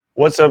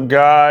What's up,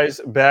 guys?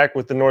 Back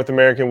with the North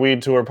American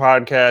Weed Tour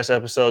podcast,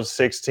 episode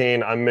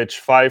 16. I'm Mitch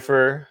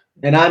Pfeiffer.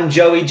 And I'm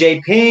Joey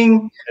J.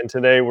 Ping. And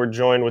today we're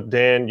joined with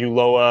Dan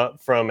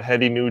Uloa from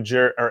Heady,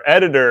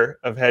 editor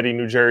of Heady,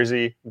 New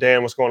Jersey.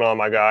 Dan, what's going on,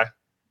 my guy?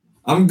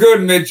 I'm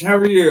good, Mitch. How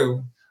are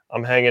you?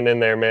 I'm hanging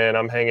in there, man.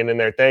 I'm hanging in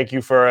there. Thank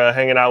you for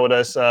hanging out with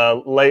us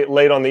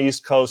late on the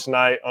East Coast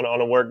night, on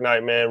a work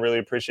night, man. Really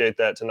appreciate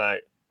that tonight.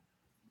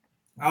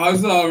 Oh,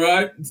 it's all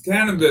right. It's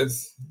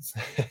cannabis.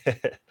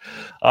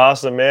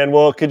 Awesome, man.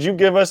 Well, could you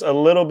give us a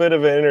little bit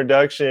of an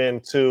introduction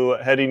to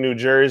Heady, New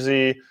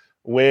Jersey,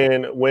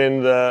 when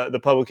the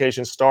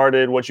publication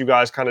started, what you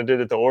guys kind of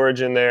did at the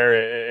origin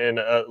there, and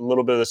a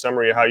little bit of the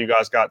summary of how you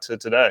guys got to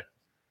today?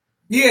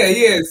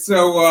 Yeah.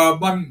 So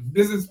my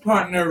business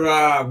partner,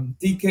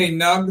 DK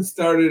Nug,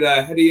 started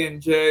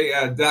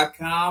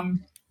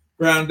HeadyNJ.com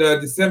around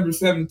December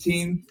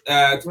 17th,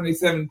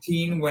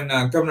 2017, when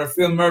Governor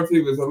Phil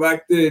Murphy was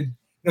elected.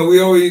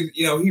 We always,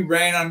 he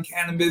ran on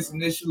cannabis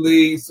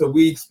initially, so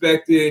we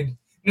expected,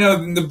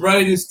 the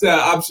brightest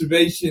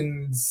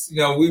observations,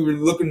 we were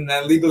looking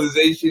at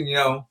legalization,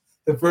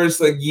 the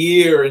first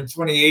year in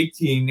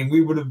 2018, and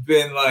we would have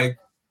been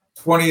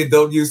 20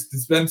 adult use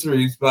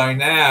dispensaries by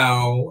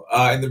now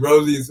in the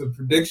rosiest of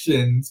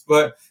predictions.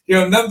 But,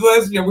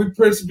 nonetheless, we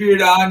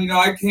persevered on.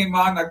 I came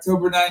on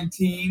October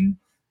 19,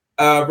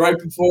 right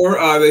before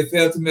they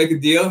failed to make a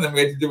deal, and then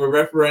we had to do a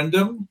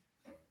referendum.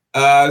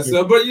 But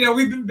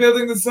we've been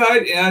building the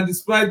site, and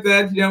despite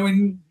that,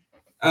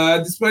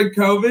 despite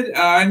COVID,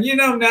 and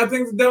now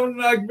things are doing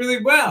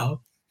really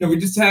well. We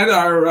just had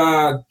our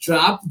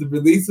the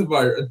release of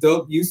our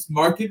adult use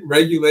market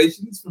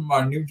regulations from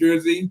our New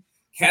Jersey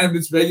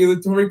Cannabis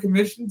Regulatory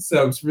Commission,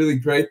 so it's really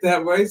great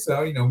that way.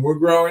 So we're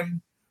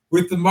growing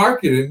with the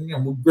market,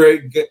 and we've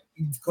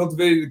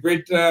cultivated a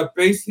great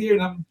base here,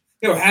 and I'm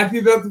happy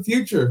about the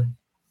future.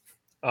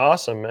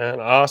 Awesome,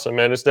 man.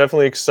 It's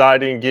definitely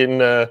exciting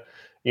getting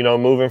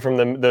moving from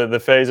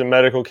the phase of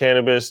medical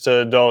cannabis to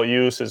adult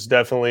use. Is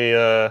definitely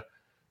a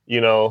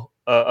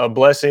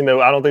blessing that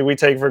I don't think we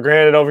take for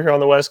granted over here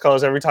on the West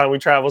Coast. Every time we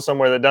travel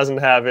somewhere that doesn't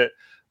have it,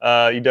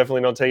 you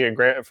definitely don't take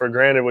it for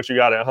granted what you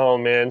got at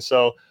home, man.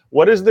 So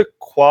what has the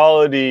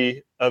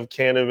quality of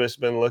cannabis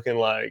been looking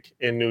like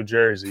in New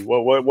Jersey?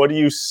 What do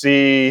you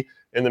see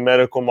in the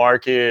medical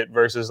market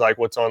versus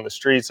what's on the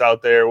streets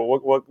out there?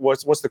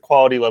 What's the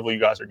quality level you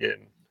guys are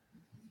getting?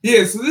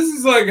 Yeah, so this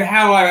is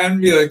how I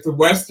envy the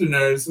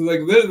Westerners. So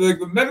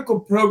the medical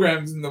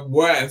programs in the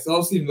West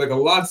all seemed a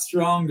lot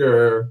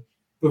stronger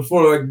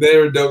before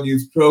their adult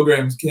use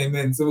programs came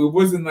in. So it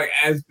wasn't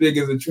as big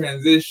as a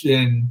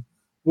transition.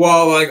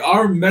 While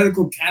our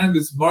medical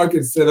cannabis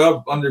market set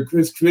up under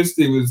Chris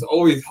Christie was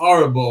always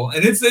horrible,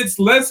 and it's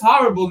less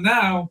horrible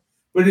now,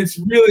 but it's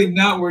really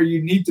not where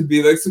you need to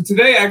be. So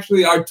today,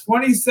 actually, our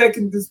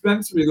 22nd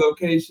dispensary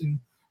location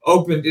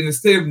opened in a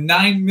state of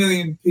 9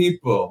 million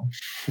people.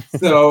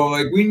 So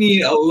we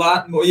need a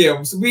lot more.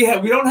 Yeah, so we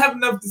don't have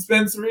enough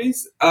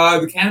dispensaries.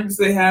 The cannabis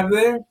they have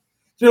there.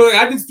 So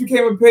I just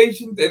became a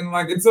patient, and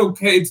it's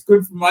okay, it's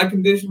good for my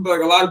condition,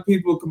 but a lot of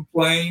people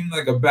complain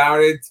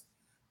about it.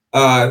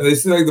 They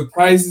say the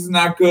price is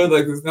not good,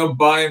 there's no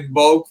buy in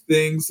bulk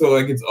thing, so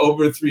it's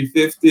over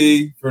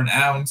 $3.50 for an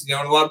ounce.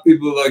 And a lot of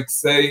people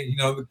say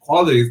the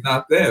quality is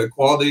not there. The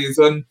quality is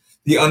on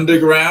the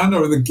underground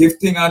or the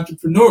gifting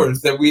entrepreneurs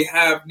that we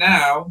have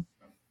now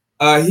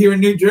here in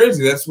New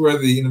Jersey. That's where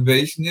the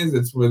innovation is.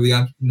 That's where the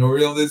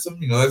entrepreneurialism,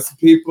 that's the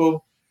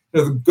people,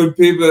 the good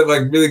people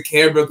that really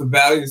care about the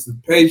values of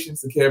the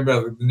patients, that care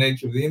about the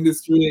nature of the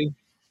industry,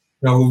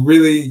 who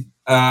really,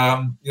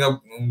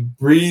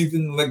 breathe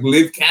and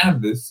live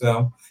cannabis.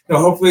 So,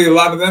 hopefully a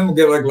lot of them will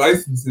get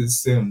licenses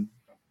soon.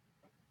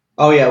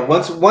 Oh yeah.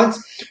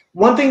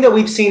 One thing that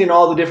we've seen in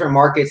all the different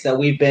markets that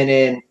we've been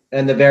in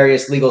and the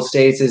various legal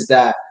states is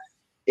that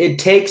it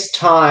takes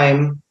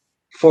time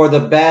for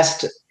the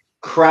best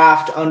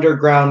craft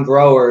underground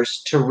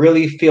growers to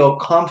really feel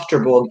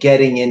comfortable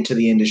getting into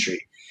the industry.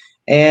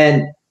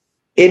 And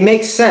it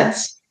makes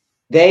sense.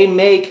 They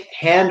make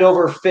hand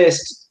over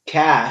fist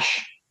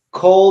cash,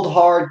 cold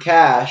hard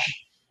cash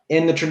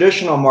in the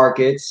traditional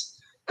markets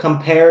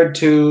compared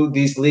to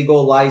these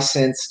legal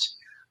licensed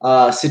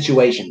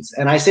situations.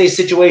 And I say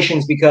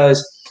situations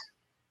because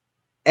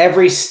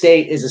every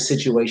state is a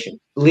situation.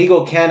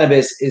 Legal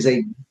cannabis is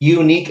a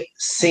unique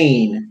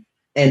scene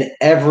in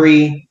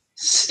every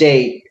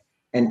state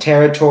and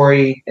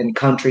territory and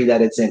country that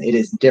it's in. It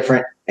is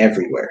different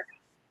everywhere.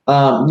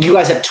 You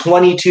guys have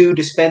 22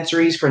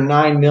 dispensaries for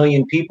 9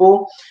 million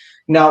people.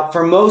 Now,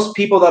 for most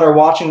people that are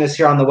watching this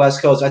here on the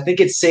West Coast, I think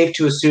it's safe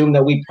to assume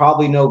that we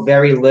probably know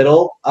very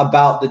little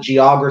about the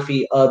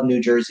geography of New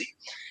Jersey.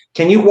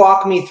 Can you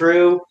walk me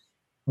through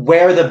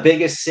where the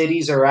biggest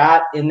cities are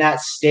at in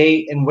that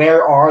state, and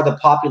where are the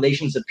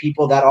populations of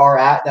people that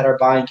are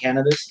buying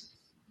cannabis?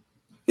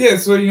 Yeah,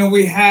 so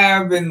we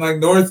have in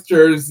North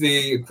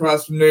Jersey,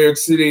 across from New York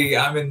City.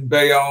 I'm in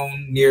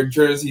Bayonne, near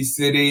Jersey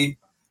City,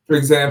 for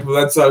example.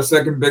 That's our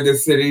second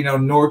biggest city.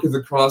 Newark is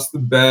across the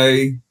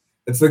bay.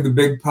 It's the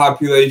big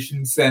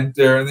population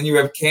center. And then you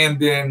have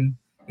Camden,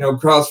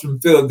 across from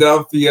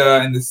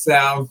Philadelphia in the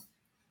South,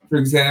 for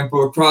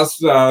example, across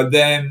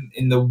then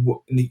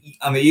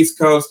on the East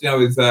Coast,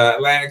 is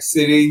Atlantic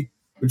City,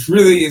 which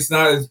really is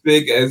not as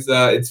big as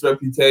its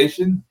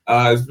reputation.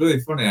 It's really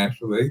funny,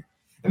 actually.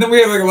 And then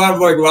we have like a lot of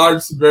like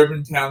large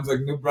suburban towns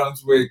like New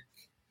Brunswick.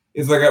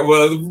 It's like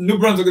New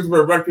Brunswick is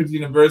where Rutgers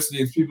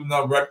University is. People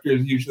know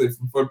Rutgers usually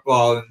from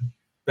football and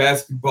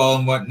basketball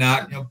and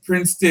whatnot.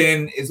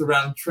 Princeton is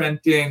around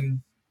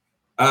Trenton,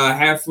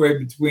 halfway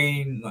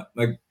between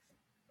like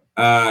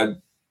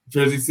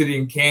Jersey City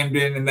and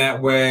Camden in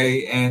that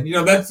way. And,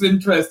 that's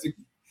interesting.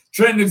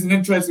 Trenton is an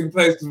interesting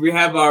place because we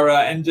have our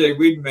NJ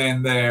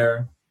Weedman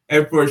there,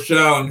 Ed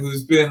Forshone,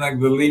 who's been like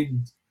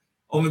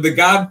the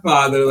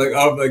godfather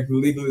of the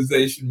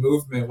legalization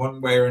movement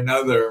one way or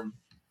another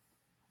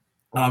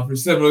for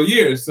several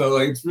years. So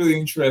it's really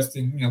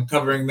interesting,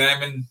 covering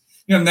them. And,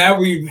 now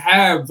we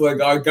have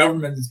our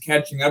government is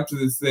catching up to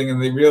this thing and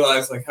they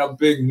realize how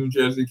big New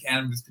Jersey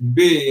cannabis can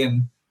be.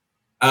 And,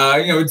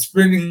 it's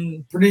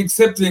pretty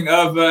accepting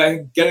of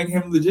getting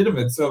him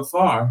legitimate so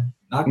far.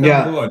 Knock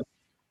on wood.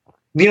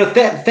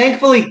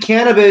 Thankfully,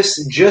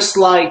 cannabis, just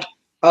like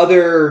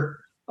other,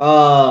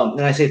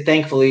 and I say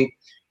thankfully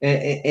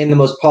in the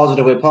most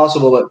positive way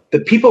possible, but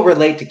the people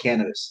relate to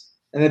cannabis.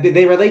 And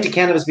they relate to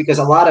cannabis because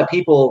a lot of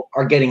people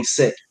are getting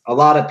sick. A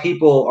lot of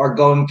people are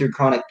going through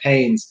chronic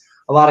pains.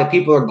 A lot of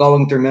people are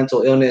going through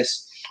mental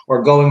illness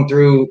or going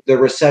through the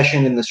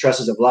recession and the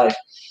stresses of life.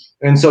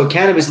 And so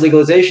cannabis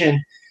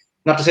legalization,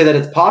 not to say that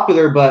it's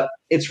popular, but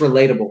it's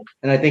relatable.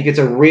 And I think it's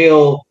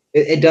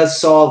it does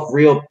solve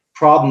real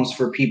problems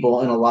for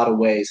people in a lot of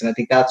ways. And I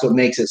think that's what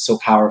makes it so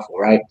powerful,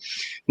 right?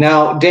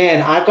 Now,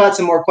 Dan, I've got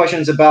some more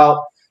questions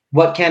about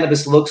what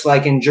cannabis looks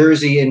like in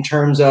Jersey in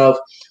terms of,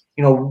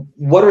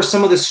 what are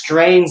some of the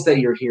strains that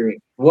you're hearing?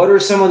 What are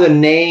some of the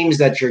names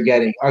that you're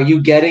getting? Are you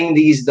getting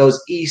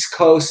those East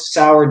Coast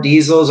sour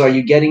diesels? Are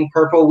you getting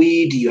purple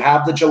weed? Do you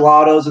have the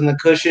gelatos and the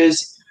kushes?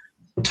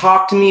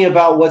 Talk to me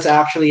about what's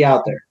actually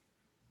out there.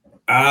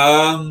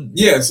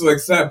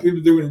 So people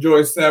do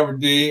enjoy sour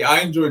D. I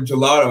enjoy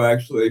gelato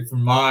actually for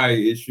my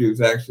issues,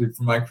 actually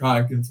for my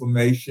chronic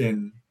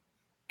inflammation,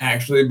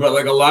 actually.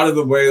 But a lot of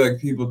the way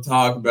people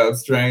talk about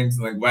strains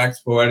and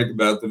wax poetic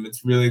about them,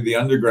 it's really the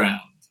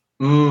underground.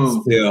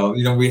 Still,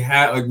 we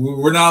have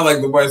we're not like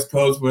the West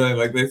Coast where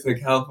they say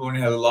California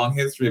has a long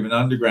history of an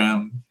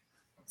underground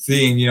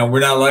scene.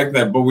 We're not like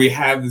that, but we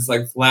have this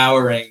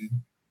flowering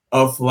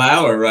of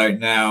flower right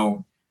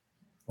now.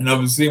 And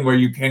I've seen where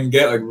you can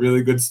get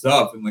really good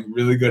stuff and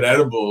really good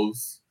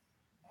edibles.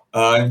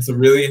 And it's a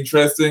really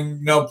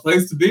interesting,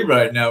 place to be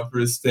right now for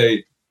a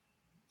state.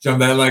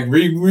 That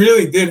we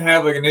really did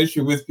have an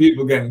issue with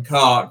people getting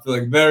caught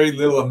for very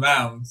little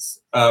amounts,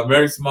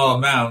 very small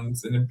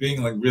amounts, and it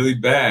being really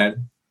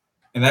bad.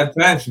 In that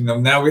fashion,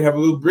 now we have a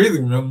little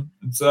breathing room.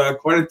 It's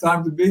quite a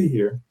time to be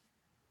here.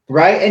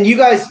 Right, and you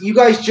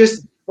guys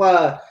just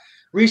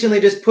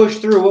recently just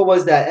pushed through, what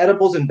was that,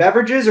 edibles and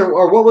beverages,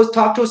 or what was,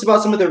 talk to us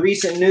about some of the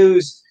recent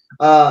news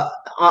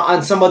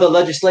on some of the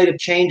legislative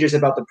changes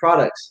about the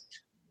products.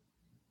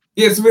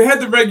 Yeah, so we had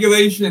the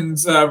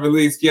regulations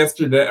released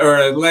yesterday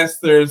or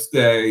last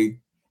Thursday,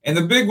 and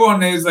the big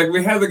one is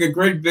we had a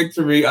great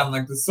victory on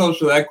the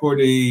social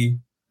equity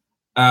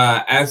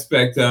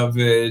aspect of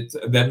it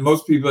that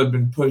most people have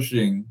been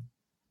pushing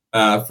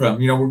from.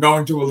 We're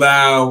going to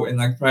allow and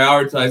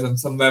prioritize on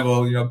some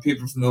level,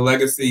 people from the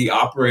legacy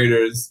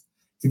operators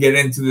to get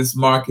into this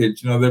market.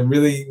 They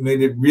really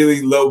made it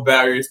really low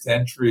barriers to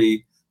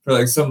entry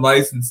for some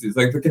licenses,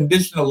 the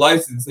conditional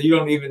license. So you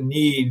don't even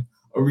need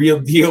a real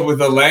deal with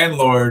a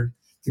landlord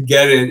to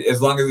get it,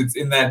 as long as it's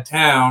in that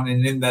town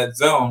and in that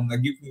zone.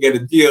 You can get a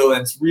deal,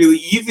 and it's really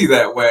easy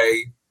that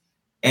way.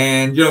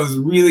 And there's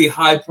really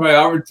high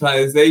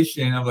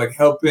prioritization of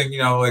helping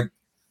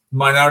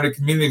minority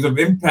communities of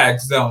impact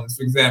zones,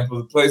 for example,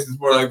 the places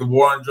where the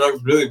war on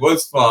drugs really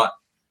was fought,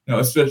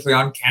 especially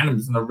on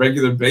cannabis on a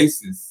regular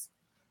basis.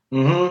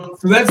 Mm-hmm.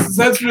 So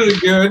that's really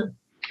good.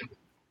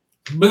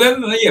 But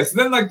then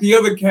the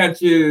other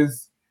catch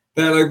is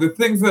that the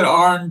things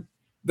that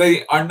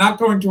they are not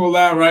going to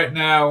allow right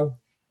now: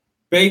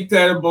 baked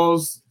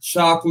edibles,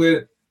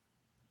 chocolate,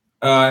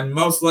 and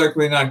most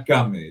likely not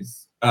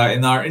gummies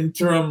in our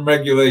interim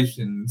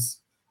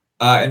regulations.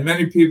 And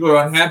many people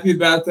are unhappy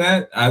about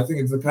that. I think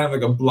it's a kind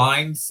of a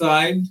blind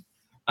side.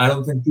 I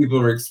don't think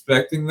people are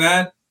expecting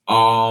that.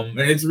 And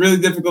it's a really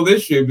difficult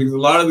issue because a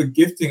lot of the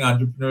gifting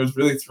entrepreneurs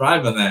really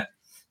thrive on that.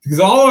 Because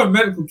all our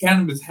medical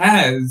cannabis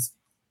has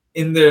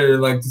in their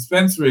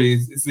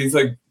dispensaries is these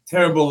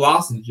terrible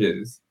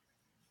lozenges.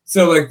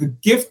 So the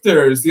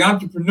gifters, the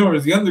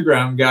entrepreneurs, the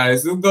underground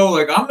guys, they'll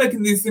go I'm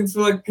making these things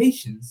for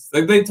patients.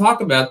 They talk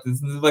about this,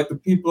 and they're the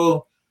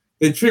people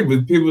they treat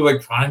with people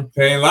chronic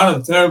pain, a lot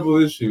of terrible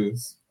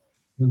issues.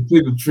 And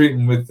people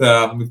treating with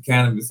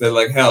cannabis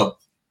that help.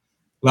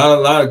 A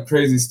lot of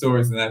crazy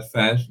stories in that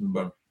fashion.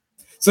 But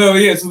so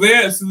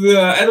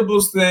the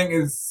edibles thing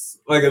is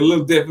a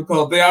little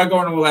difficult. They are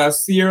going to allow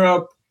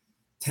syrup,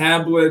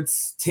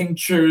 tablets,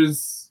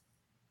 tinctures,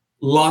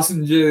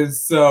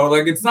 lozenges. So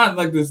it's not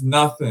there's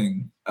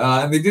nothing.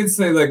 And they did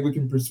say like we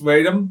can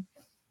persuade them.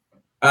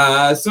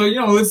 So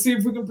let's see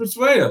if we can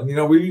persuade them.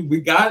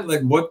 We got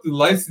like what the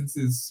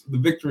licenses, the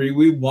victory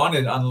we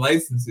wanted on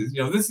licenses.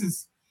 This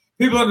is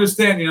people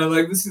understand.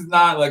 Like this is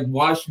not like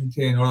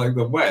Washington or like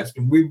the West.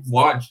 And we've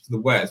watched the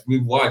West.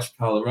 We've watched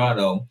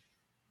Colorado,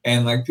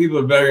 and like people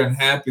are very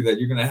unhappy that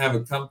you're gonna have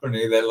a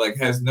company that like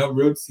has no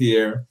roots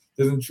here,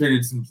 doesn't treat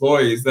its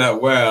employees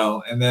that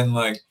well, and then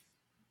like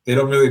they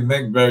don't really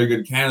make very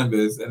good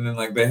cannabis, and then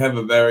like they have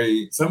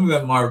some of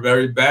them are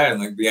very bad,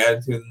 like the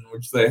attitude in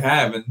which they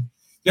have. And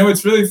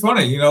it's really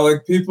funny,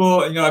 like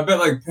people, I bet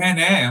like Pan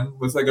Am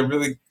was like a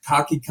really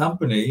cocky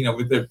company,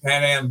 with their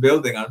Pan Am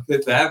building on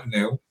Fifth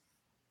Avenue,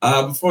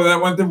 before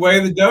that went the way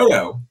of the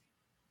dodo.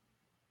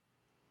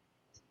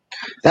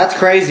 That's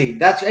crazy.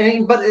 But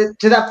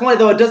to that point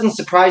though, it doesn't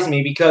surprise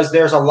me because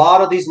there's a lot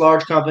of these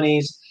large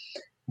companies.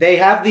 They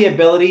have the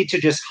ability to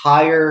just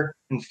hire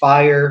and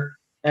fire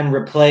and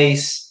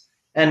replace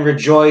and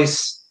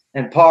rejoice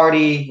and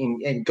party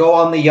and go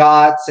on the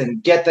yachts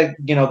and get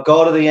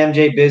go to the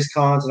MJ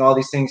BizCons and all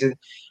these things.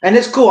 And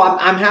it's cool.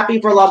 I'm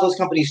happy for a lot of those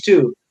companies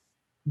too.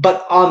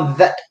 But on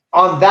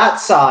that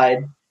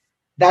side,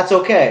 that's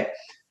okay.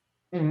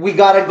 We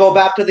got to go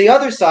back to the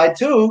other side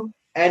too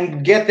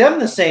and get them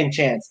the same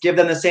chance, give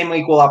them the same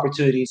equal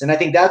opportunities. And I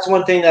think that's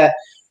one thing that,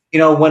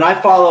 when I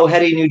follow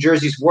Heady New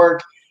Jersey's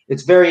work,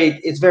 it's very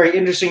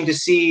interesting to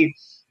see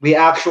the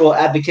actual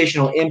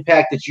advocational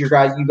impact that you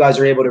guys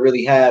are able to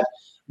really have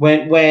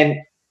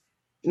when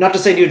not to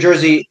say New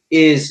Jersey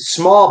is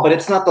small, but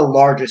it's not the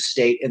largest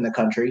state in the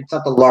country. It's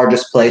not the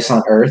largest place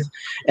on earth.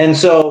 And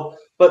so,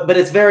 but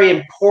it's very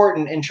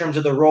important in terms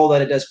of the role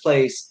that it does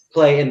play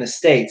in the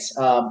states,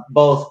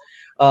 both,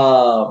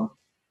 just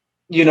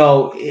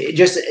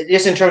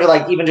in terms of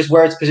like even just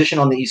where it's positioned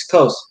on the East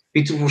Coast,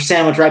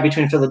 sandwiched right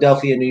between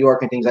Philadelphia and New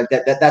York and things like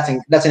that.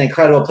 That's an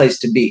incredible place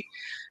to be.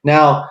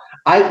 Now,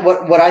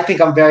 what I think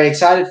I'm very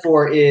excited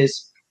for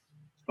is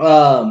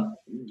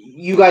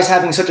you guys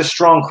having such a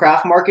strong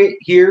craft market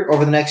here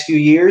over the next few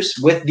years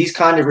with these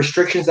kind of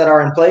restrictions that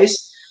are in place.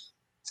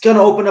 It's going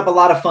to open up a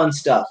lot of fun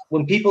stuff.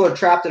 When people are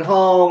trapped at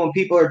home, when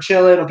people are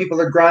chilling, when people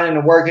are grinding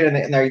and working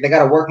and they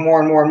got to work more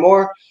and more and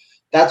more,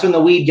 that's when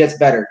the weed gets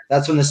better.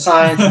 That's when the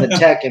science and the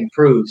tech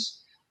improves.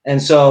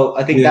 And so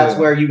I think that's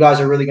where you guys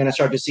are really going to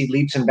start to see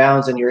leaps and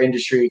bounds in your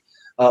industry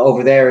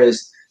over there.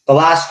 Is the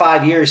last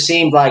 5 years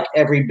seemed like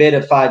every bit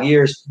of 5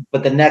 years,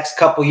 but the next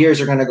couple years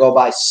are going to go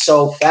by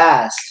so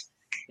fast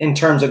in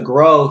terms of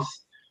growth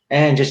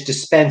and just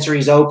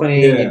dispensaries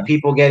opening and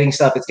people getting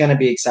stuff. It's going to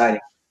be exciting.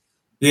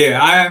 Yeah,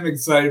 I am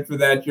excited for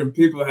that.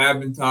 People have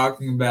been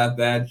talking about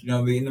that,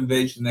 the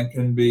innovation that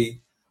can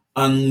be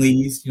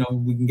unleashed.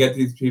 We can get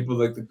these people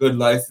like the good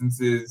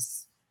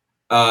licenses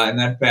in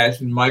that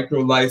fashion, micro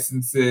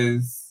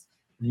licenses,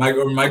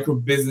 micro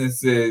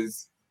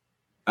businesses,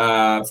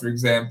 for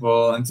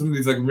example, and some of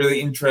these like really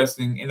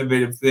interesting,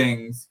 innovative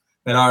things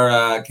that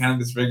our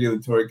Cannabis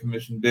Regulatory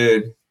Commission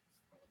did.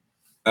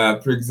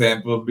 For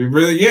example, be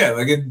really,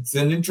 like it's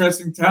an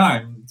interesting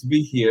time to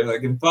be here.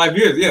 Like in 5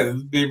 years,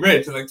 it'll be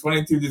rich, and like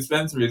 22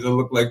 dispensaries will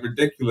look like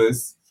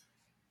ridiculous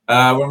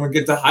when we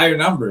get to higher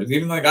numbers.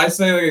 Even like I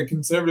say, like a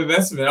conservative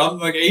estimate, I'm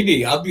like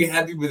 80. I'll be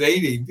happy with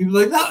 80. People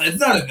are like, no, it's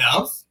not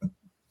enough.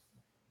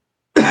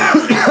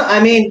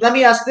 I mean, let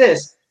me ask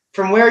this: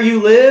 from where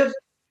you live,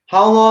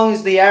 how long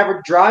is the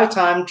average drive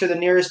time to the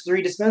nearest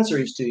 3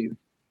 dispensaries to you?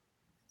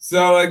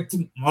 So like,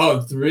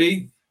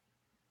 3.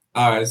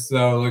 All right,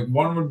 so like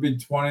one would be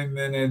 20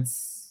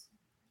 minutes.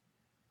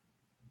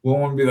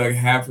 One would be like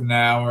half an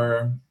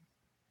hour.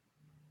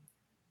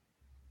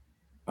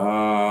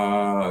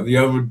 The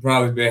other would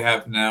probably be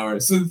half an hour.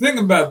 So the thing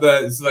about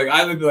that is like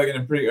I live like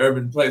in a pretty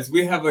urban place.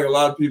 We have like a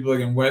lot of people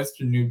like in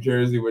Western New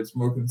Jersey where it's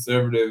more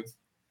conservative.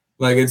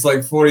 Like it's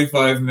like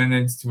 45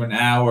 minutes to an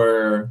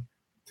hour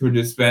to a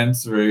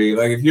dispensary.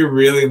 Like if you're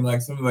really in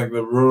like some of like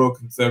the rural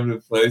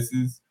conservative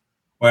places,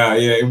 wow,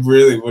 it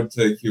really would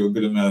take you a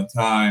good amount of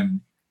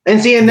time. And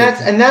see, and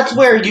that's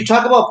where you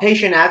talk about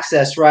patient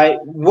access, right?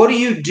 What do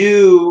you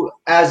do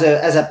as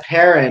a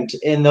parent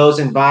in those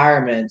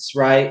environments,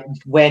 right?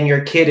 When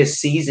your kid is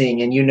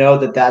seizing and you know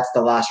that that's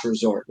the last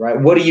resort, right?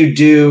 What do you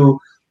do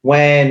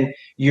when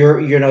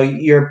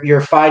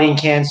you're fighting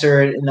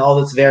cancer in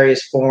all its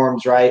various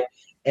forms, right?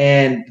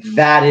 And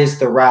that is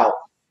the route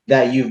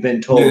that you've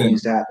been told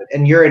needs to happen.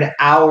 And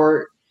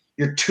you're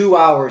 2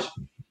 hours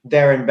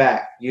there and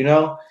back,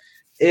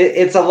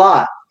 it's a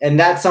lot. And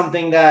that's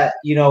something that,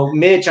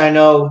 Mitch, I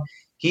know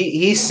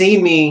he's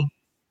seen me,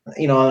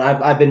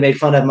 I've been made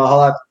fun of my whole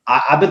life.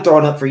 I've been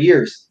throwing up for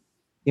years.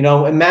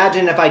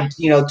 Imagine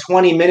if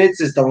 20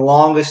 minutes is the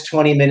longest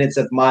 20 minutes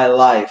of my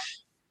life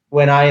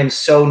when I am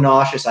so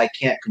nauseous I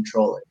can't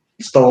control it.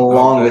 It's the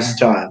longest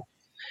time.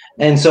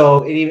 And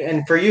so,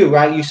 and for you,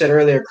 right, you said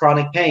earlier,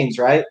 chronic pains,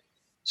 right?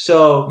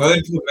 So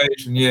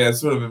inflammation,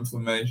 sort of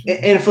inflammation.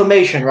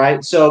 Inflammation,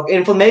 right? So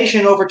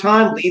inflammation over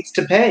time leads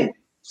to pain,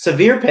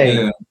 severe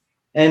pain. Yeah.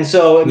 And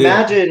so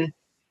imagine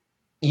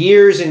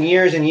years and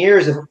years and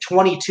years of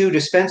 22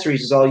 dispensaries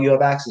is all you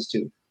have access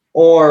to.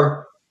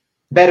 Or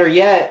better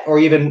yet, or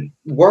even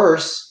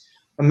worse,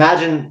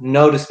 imagine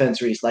no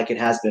dispensaries like it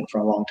has been for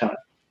a long time,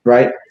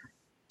 right?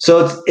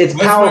 So it's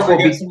That's why we powerful.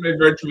 get so many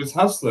virtuous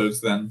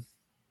hustlers then.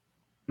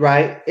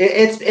 Right,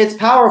 it's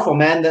powerful,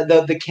 man.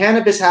 The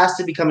cannabis has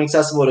to become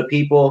accessible to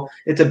people.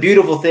 It's a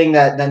beautiful thing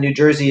that New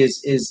Jersey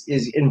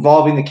is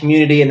involving the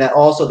community, and that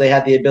also they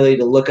have the ability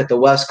to look at the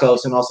West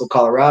Coast and also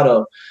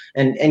Colorado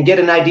and get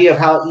an idea of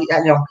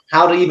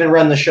how to even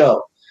run the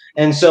show.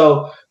 And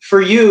so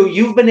for you,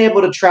 you've been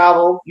able to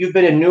travel. You've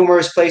been in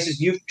numerous places.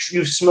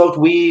 You've smoked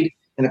weed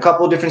in a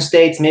couple of different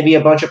states, maybe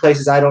a bunch of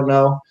places I don't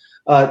know.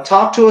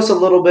 Talk to us a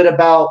little bit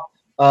about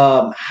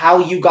how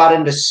you got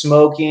into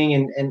smoking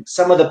and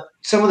some of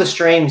the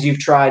strains you've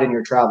tried in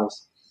your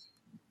travels.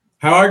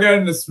 How I got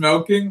into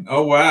smoking?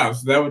 Oh wow!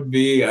 So that would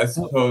be, I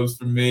suppose,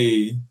 for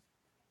me.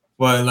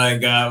 Well,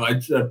 like I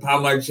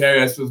popped my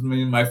cherry. I suppose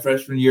in my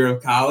freshman year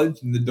of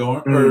college in the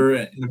dorm or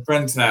in a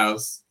friend's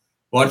house,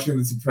 watching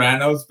The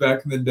Sopranos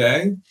back in the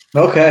day.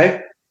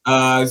 Okay.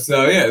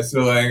 So yeah,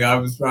 so like I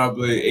was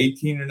probably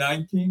 18 or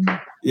 19.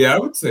 Yeah, I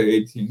would say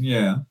 18.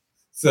 Yeah.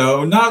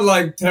 So not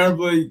like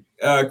terribly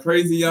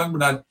crazy young, but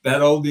not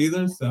that old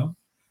either. So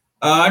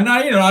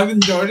no, I've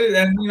enjoyed it,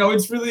 and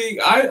it's really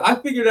I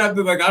figured out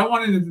that like I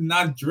wanted to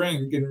not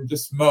drink and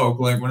just smoke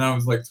like when I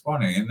was like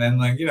 20, and then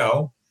like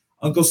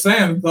Uncle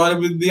Sam thought it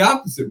was the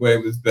opposite way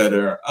was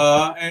better,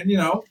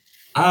 and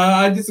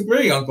I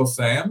disagree, Uncle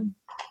Sam.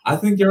 I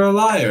think you're a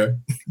liar.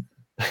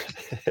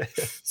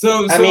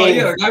 So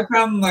yeah, like I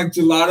found like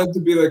gelato to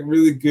be like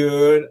really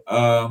good.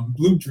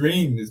 Blue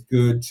Dream is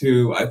good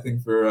too. I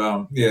think for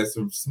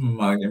so some of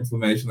my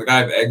inflammation, like I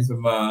have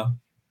eczema,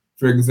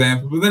 for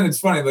example. But then it's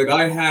funny, like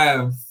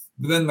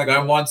but then like I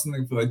want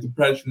something for like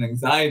depression,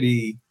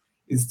 anxiety.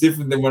 It's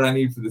different than what I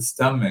need for the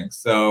stomach.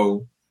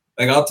 So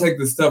like I'll take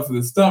the stuff for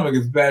the stomach.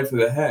 It's bad for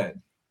the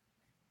head.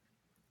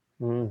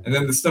 And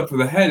then the stuff for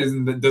the head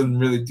doesn't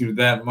really do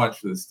that much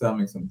for the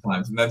stomach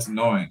sometimes, and that's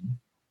annoying.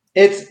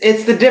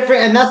 It's the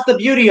different, and that's the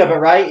beauty of it,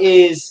 right?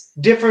 Is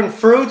different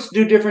fruits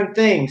do different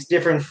things.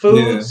 Different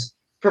foods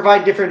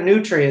provide different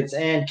nutrients,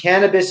 and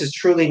cannabis is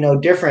truly no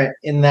different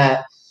in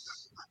that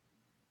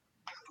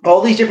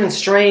all these different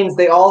strains,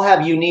 they all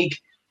have unique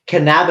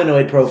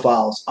cannabinoid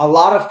profiles. A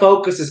lot of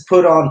focus is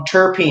put on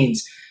terpenes.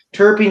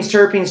 Terpenes,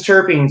 terpenes,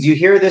 terpenes. You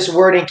hear this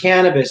word in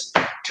cannabis,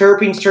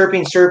 terpenes,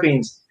 terpenes,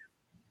 terpenes.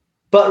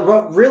 But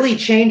what really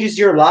changes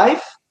your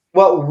life,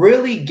 what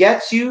really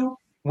gets you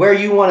where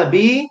you want to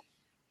be,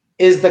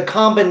 is the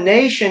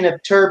combination of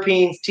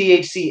terpenes,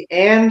 THC,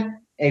 and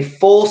a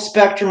full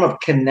spectrum of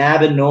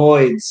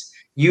cannabinoids.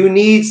 You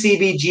need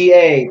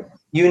CBGA,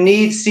 you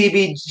need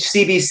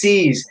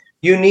CBCs,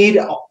 you need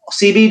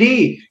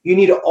CBD, you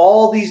need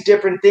all these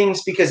different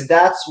things because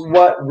that's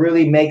what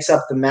really makes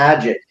up the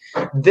magic.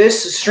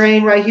 This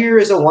strain right here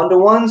is a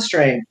 1-to-1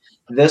 strain.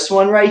 This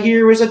one right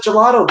here is a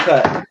gelato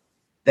cut.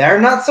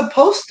 They're not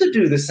supposed to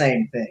do the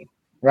same thing,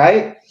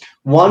 right?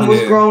 One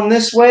was grown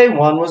this way,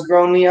 one was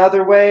grown the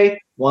other way.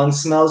 One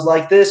smells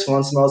like this,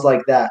 one smells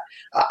like that.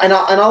 And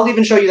I'll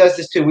even show you guys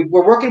this too.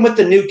 We're working with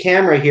the new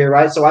camera here,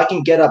 right? So I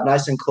can get up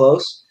nice and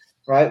close,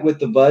 right, with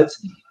the buds.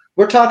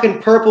 We're talking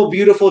purple,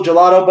 beautiful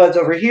gelato buds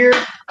over here.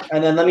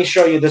 And then let me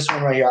show you this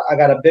one right here. I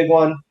got a big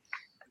one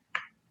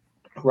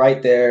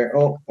right there.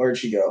 Oh, where'd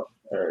she go?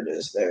 There it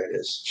is. There it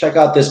is. Check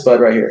out this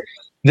bud right here.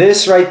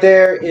 This right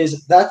there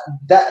is that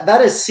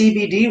is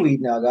CBD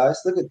weed now, guys.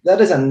 Look at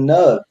that is a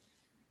nub.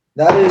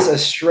 That is a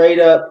straight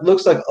up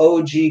looks like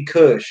OG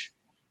Kush.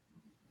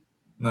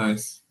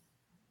 Nice.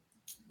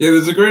 Yeah,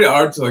 there's a great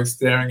art to like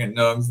staring at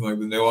nugs and like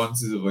the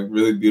nuances of like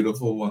really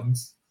beautiful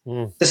ones.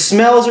 The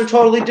smells are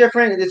totally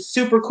different. It's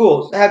super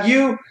cool. Have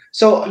you?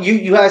 So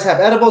you guys have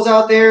edibles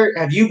out there?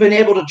 Have you been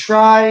able to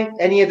try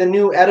any of the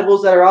new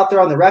edibles that are out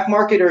there on the rec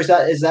market, or is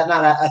that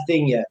not a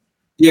thing yet?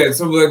 Yeah.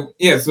 So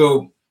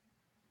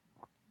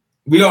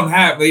we don't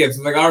have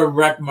so like our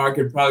rec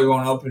market probably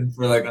won't open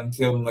for like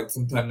until like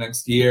sometime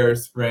next year,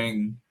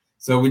 spring.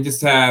 So we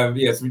just have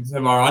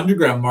our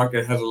underground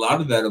market has a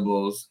lot of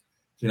edibles.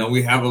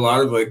 We have a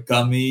lot of like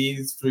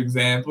gummies, for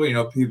example.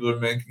 People are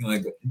making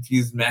like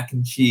infused mac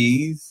and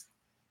cheese,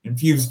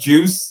 infused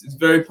juice is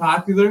very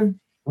popular.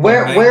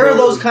 Where are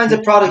those kinds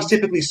of products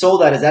typically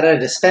sold at? Is that at a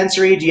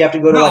dispensary? Do you have to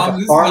go to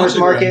like a farmer's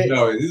market?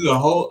 No, this is a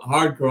whole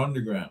hardcore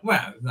underground.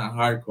 Well, it's not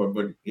hardcore,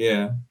 but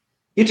yeah.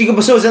 You have to go.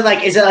 So is it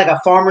like a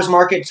farmer's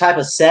market type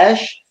of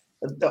sesh,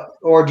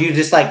 or do you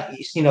just like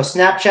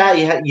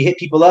Snapchat? You hit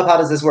people up. How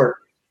does this work?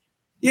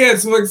 Yeah,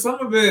 so like some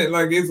of it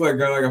like it's like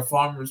a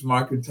farmer's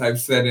market type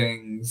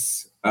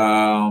settings,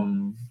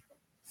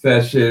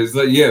 sessions.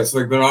 Like yes,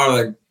 like there are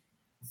like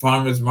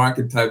farmer's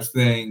market type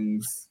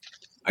things,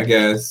 I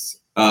guess,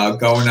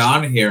 going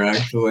on here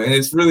actually, and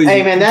it's really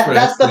hey man,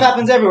 that stuff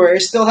happens everywhere.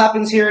 It still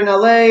happens here in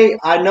LA.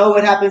 I know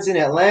what happens in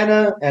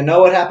Atlanta. I know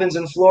what happens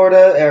in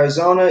Florida,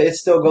 Arizona. It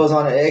still goes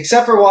on,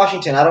 except for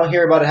Washington. I don't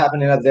hear about it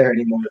happening up there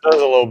anymore. It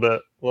does a little bit.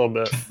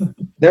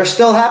 They're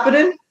still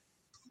happening.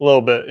 A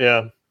little bit,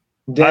 yeah.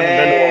 Dang. I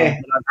haven't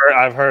been to one, but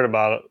I've heard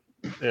about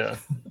it. Yeah.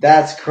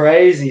 That's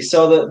crazy.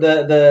 So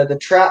the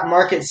trap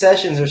market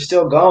sessions are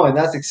still going.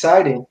 That's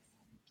exciting.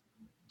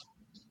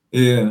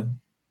 Yeah.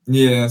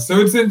 Yeah. So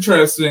it's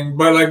interesting.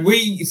 But like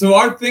so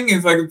our thing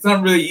is like it's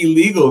not really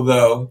illegal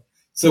though.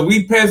 So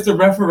we passed a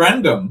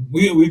referendum.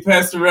 We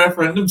passed a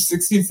referendum.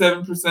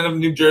 67% of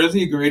New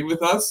Jersey agreed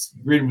with us,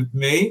 agreed with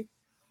me.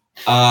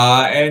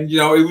 And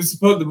it was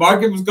the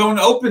market was going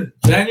to open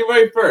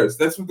January 1st.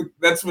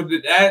 That's what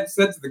it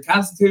said to the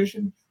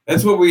Constitution.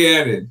 That's what we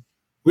added.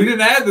 We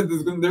didn't add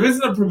that there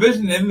isn't a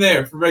provision in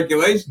there for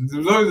regulations. It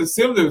was always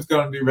assumed there was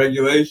going to be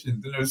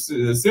regulations, and it was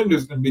assumed it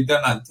was going to be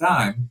done on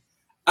time,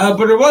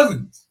 but it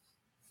wasn't.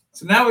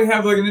 So now we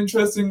have like an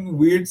interesting,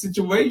 weird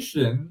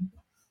situation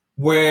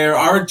where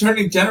our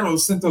attorney general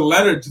sent a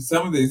letter to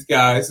some of these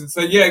guys and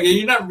said, yeah,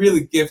 you're not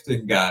really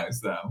gifting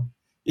guys, though.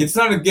 It's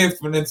not a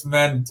gift when it's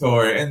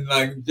mandatory. And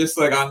like just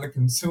like on the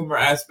consumer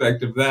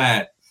aspect of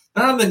that,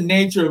 not on the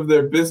nature of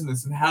their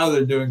business and how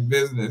they're doing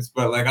business,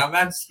 but like on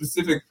that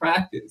specific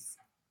practice.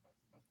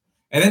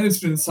 And then it's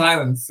been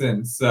silent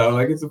since. So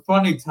like it's a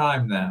funny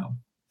time now.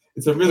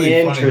 It's a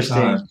really funny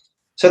time.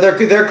 So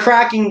they're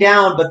cracking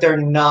down, but they're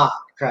not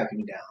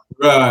cracking down.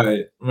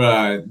 Right.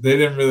 They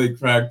didn't really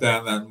crack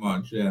down that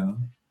much, yeah.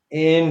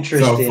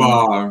 Interesting. So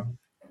far.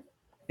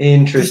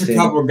 Interesting. Just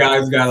a couple of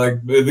guys got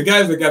like the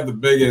guys that got the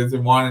biggest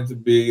and wanted to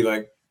be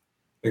like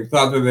they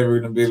thought that they were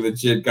gonna be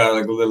legit, got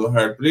like a little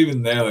hurt, but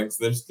even there, like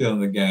they're still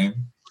in the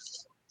game.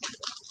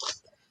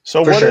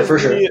 So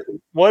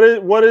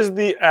what is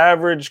the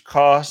average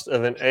cost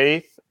of an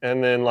eighth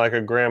and then like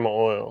a gram of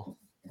oil?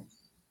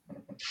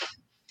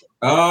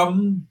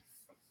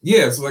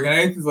 Yeah, so like an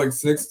eighth is like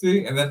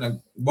 60, and then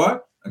a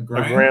gram? A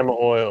gram of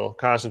oil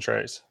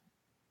concentrates.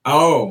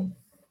 Oh.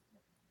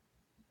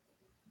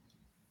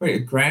 Wait, a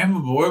gram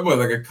of oil? What,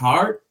 like a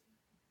cart?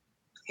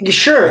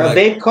 Sure, a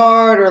vape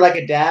card or like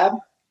a dab?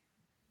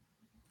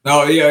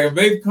 Oh, yeah, a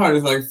vape card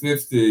is like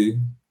 50.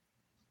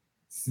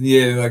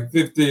 Yeah, like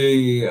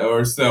 50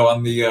 or so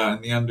on the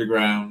in the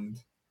underground.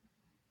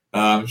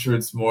 I'm sure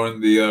it's more in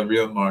the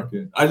real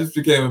market. I just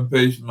became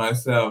impatient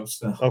myself.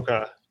 So.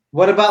 Okay.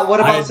 What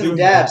about some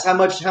dabs? How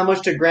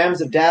much do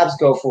grams of dabs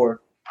go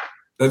for?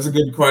 That's a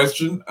good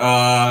question.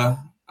 I'm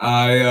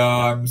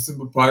a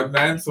simple pipe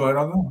man, so I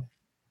don't know.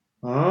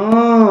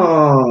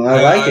 Oh,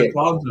 I like it. I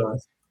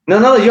apologize.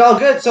 No, you're all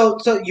good. So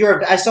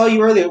I saw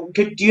you earlier.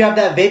 Do you have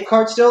that vape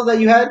card still that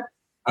you had?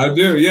 I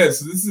do, yes.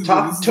 So this is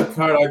a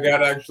card I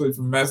got actually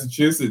from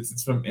Massachusetts.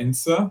 It's from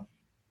INSA.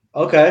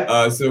 Okay.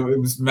 So it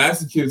was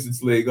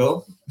Massachusetts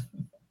legal.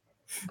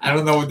 I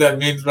don't know what that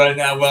means right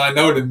now. Well, I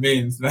know what it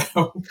means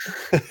now.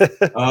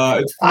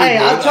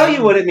 I'll tell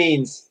you what it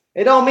means.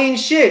 It don't mean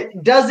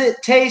shit. Does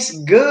it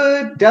taste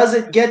good? Does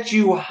it get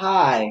you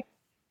high?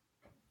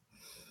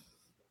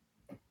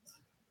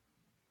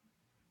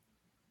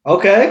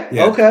 Okay.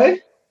 Yes. Okay.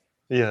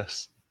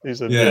 Yes. He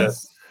said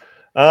yes.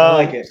 I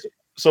like it.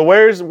 So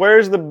where's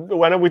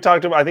the? I know we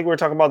talked about. I think we were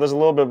talking about this a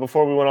little bit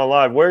before we went on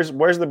live.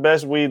 Where's the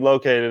best weed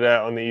located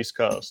at on the East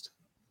Coast?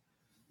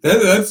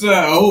 That's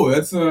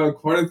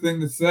quite a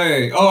thing to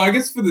say. Oh, I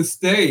guess for the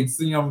States,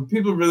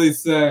 people really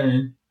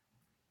say,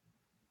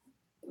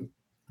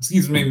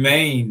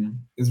 Maine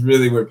is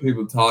really where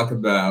people talk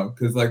about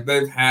because like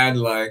they've had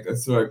like a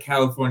sort of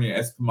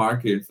California-esque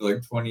market for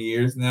like 20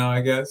 years now, I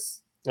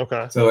guess.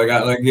 Okay. So like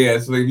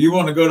so if you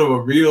want to go to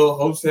a real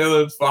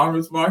wholesaler's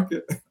farmers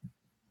market,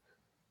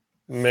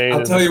 Maine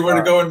I'll tell you where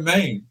to go in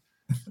Maine.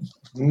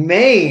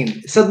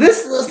 Maine. So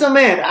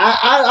man,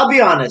 I'll be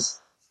honest.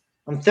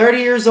 I'm 30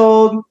 years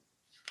old.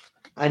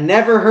 I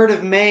never heard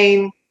of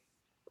Maine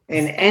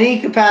in any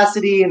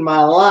capacity in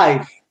my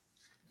life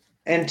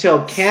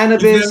until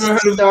cannabis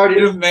started.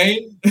 Heard of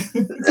Maine?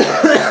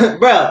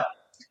 Bro,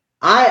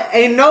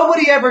 ain't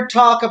nobody ever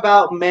talk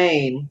about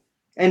Maine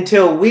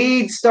until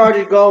weed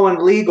started going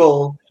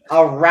legal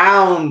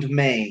around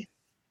Maine.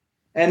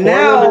 And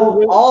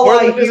now all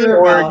I hear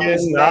about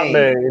is not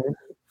Maine.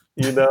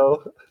 You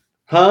know?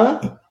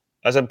 Huh?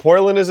 I said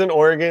Portland is in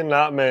Oregon,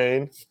 not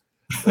Maine.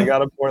 They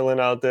got a Portland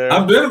out there.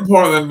 I've been in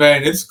Portland,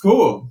 Maine. It's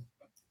cool.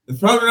 It's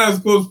probably not as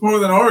cool as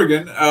Portland,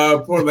 Oregon,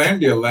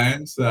 Portlandia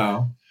land.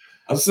 So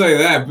I'll say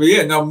that. But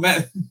yeah, no,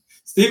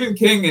 Stephen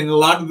King and a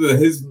lot of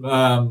his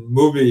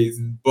movies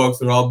and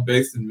books are all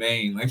based in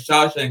Maine. Like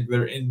Shawshank,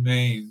 they're in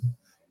Maine,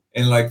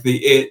 and like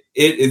it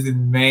is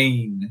in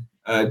Maine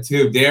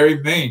too.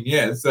 Derry, Maine.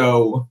 Yeah,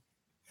 so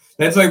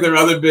that's like their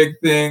other big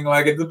thing.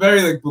 Like it's a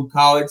very like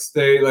bucolic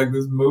state. Like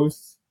this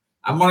moose.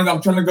 I'm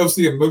trying to go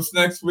see a moose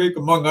next week,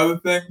 among other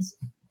things.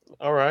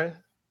 All right.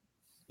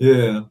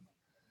 Yeah.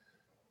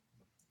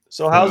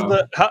 So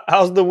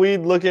how's the weed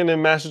looking in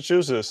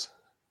Massachusetts?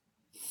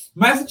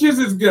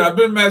 Massachusetts is good. I've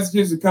been in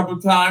Massachusetts a couple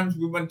of times.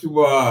 We went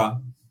to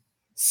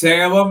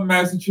Salem,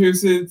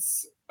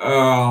 Massachusetts,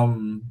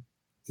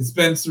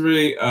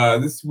 dispensary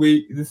this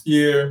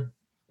year.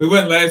 We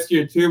went last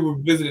year too. We were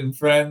visiting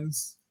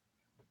friends.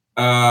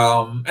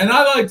 And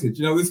I liked it.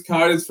 This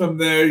card is from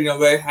there.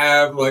 They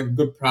have like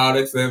good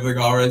products. They have like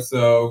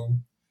RSO.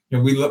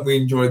 We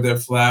enjoyed their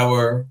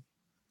flour.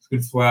 It's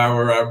good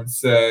flour, I would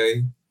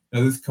say.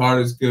 This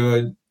card is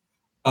good.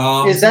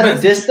 Is that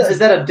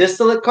a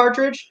distillate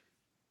cartridge?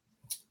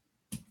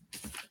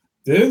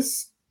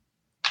 This?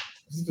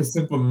 Just a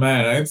simple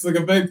man. It's like a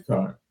vape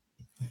card.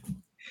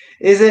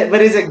 Is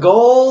it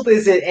gold?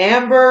 Is it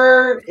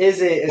amber?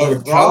 Is it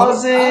The color?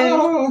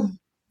 rosin?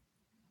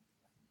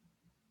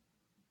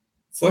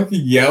 It's like a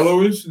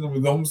yellowish and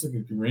with almost like a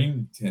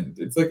green tint.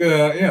 It's like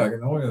like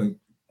an oil.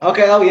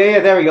 Okay. Oh yeah,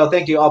 there we go.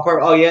 Thank you.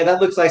 Oh yeah,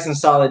 that looks like some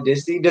solid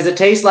disty. Does it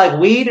taste like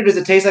weed or does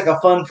it taste like a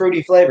fun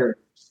fruity flavor?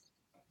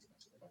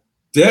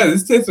 Yeah,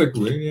 this tastes like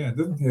weed. Yeah, it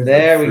doesn't taste like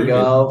There we fruity.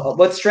 go.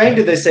 What strain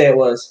did they say it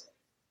was?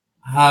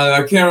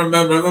 I can't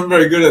remember. I'm not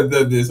very good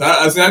at this.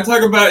 I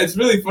talk about. It's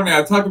really funny.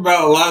 I talk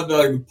about a lot of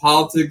the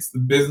politics, the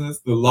business,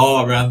 the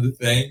law around the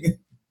thing,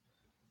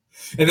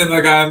 and then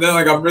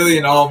I'm really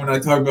in awe when I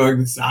talk about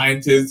the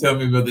scientists tell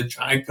me about the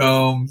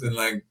trichomes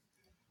and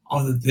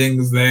all the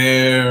things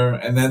there,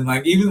 and then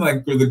even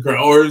for the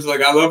growers. I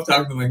love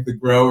talking to the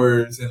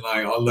growers and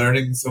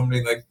learning so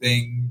many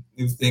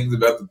new things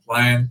about the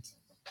plant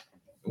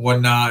and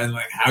whatnot, and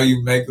how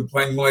you make the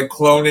plant,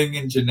 cloning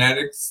and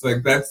genetics.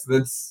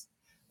 That's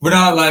we're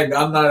not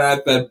I'm not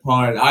at that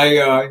part.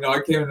 I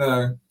came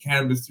into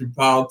cannabis through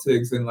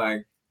politics and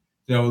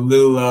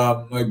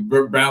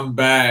little brown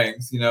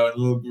bags, and a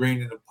little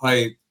green in a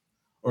pipe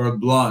or a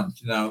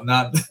blunt, not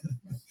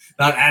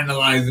not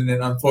analyzing it,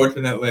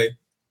 unfortunately.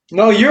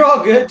 No, you're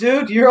all good,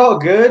 dude. You're all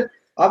good.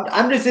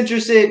 I'm just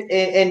interested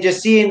in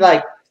just seeing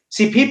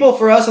see people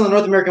for us on the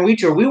North American Wheat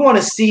Tour. We want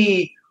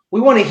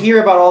to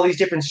hear about all these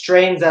different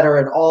strains that are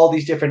in all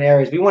these different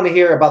areas. We want to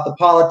hear about the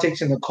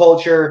politics and the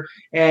culture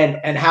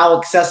and how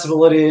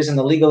accessible it is and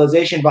the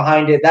legalization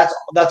behind it.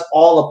 That's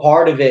all a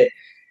part of it.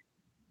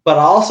 But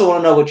I also want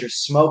to know what you're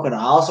smoking.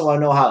 I also want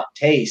to know how it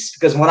tastes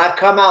because when I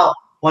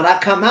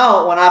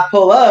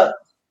pull up,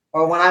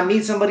 or when I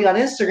meet somebody on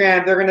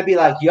Instagram, they're gonna be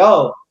like,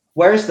 "Yo,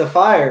 where's the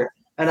fire?"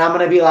 And I'm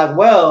gonna be like,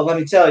 "Well, let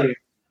me tell you,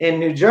 in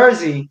New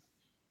Jersey,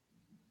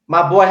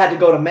 my boy had to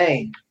go to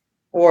Maine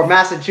or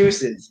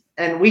Massachusetts,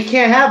 and we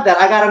can't have that.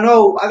 I gotta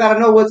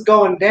know what's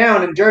going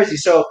down in Jersey."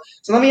 So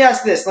let me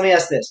ask this.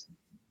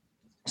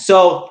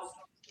 So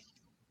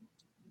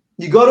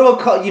you go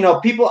to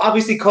people,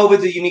 obviously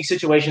COVID's a unique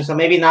situation, so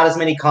maybe not as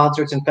many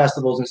concerts and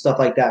festivals and stuff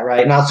like that,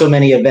 right? Not so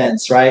many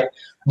events, right?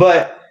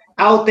 But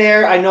out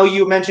there, I know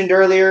you mentioned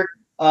earlier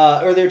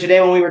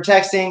today when we were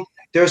texting,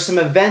 there's some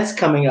events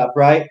coming up,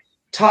 right?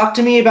 Talk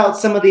to me about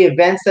some of the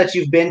events that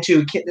you've been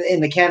to in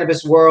the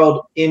cannabis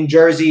world in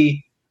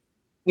Jersey,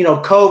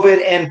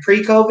 COVID and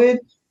pre-COVID,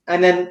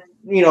 and then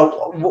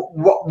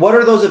what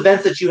are those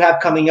events that you have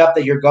coming up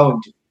that you're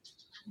going to?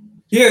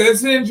 Yeah,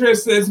 that's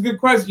interesting. That's a good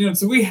question.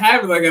 So we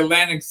have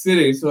Atlantic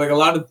City, so a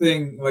lot of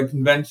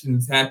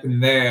conventions happen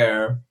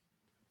there.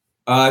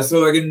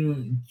 So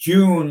in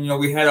June,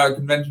 we had our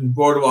convention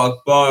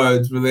Boardwalk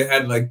Buds where they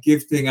had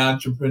gifting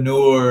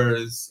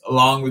entrepreneurs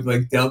along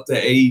with Delta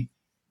 8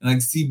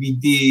 and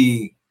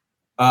CBD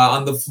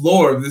on the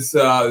floor of this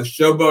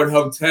Showboat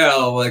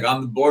Hotel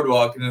on the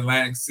boardwalk in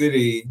Atlantic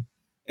City.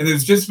 And it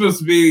was just supposed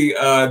to be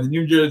the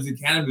New Jersey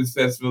Cannabis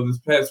Festival this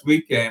past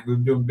weekend. We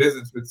were doing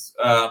business with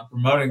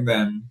promoting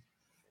them.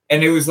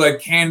 And it was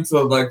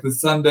canceled the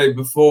Sunday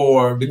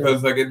before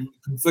because it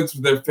conflicts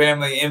with their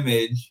family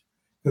image.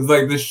 Because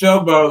the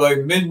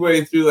Showboat,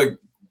 midway through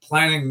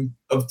planning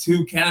of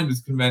 2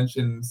 cannabis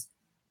conventions,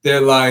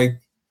 they're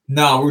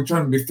no, we're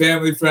trying to be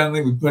family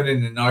friendly. We put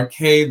in an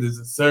arcade. There's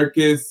a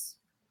circus.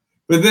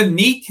 But then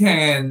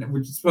NECAN,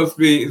 which is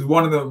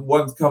one of the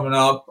ones coming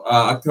up,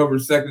 October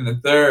 2nd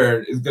and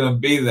 3rd, is going to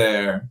be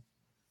there.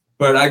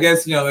 But I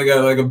guess,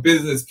 a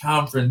business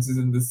conference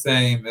isn't the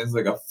same as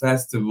a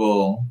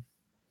festival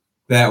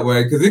that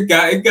way. Because it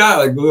got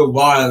a little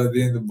wild at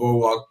the end of the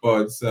Boardwalk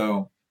Bud.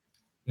 So,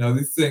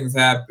 these things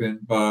happen.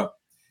 But,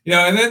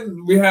 and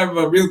then we have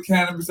a Real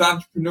Cannabis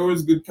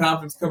Entrepreneurs, good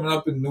conference coming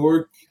up in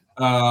Newark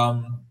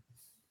around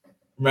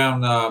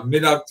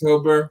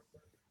mid-October.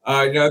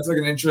 It's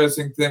an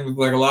interesting thing with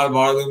a lot of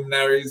our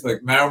luminaries,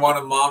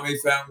 Marijuana Mommy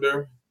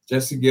founder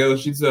Jessie Gill.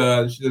 She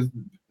does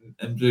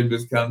MJ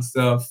Biscount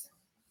stuff.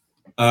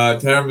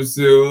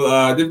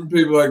 Tiramisu, different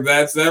people like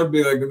that. So that'll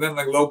be then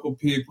local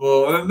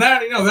people, and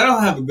that that'll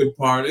have a good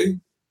party.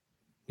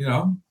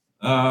 On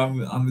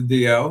the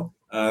DL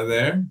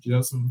there,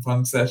 some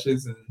fun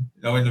sessions and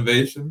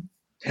innovation.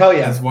 Hell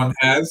yeah, as one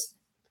has.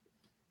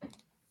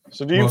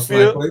 So do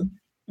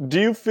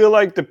you feel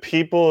like the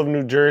people of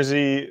New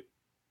Jersey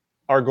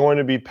are going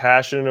to be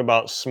passionate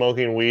about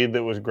smoking weed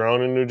that was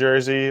grown in New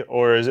Jersey,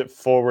 or is it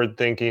forward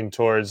thinking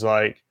towards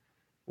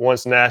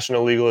once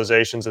national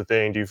legalization's a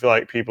thing, do you feel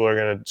like people are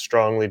going to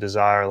strongly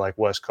desire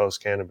West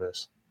Coast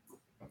cannabis?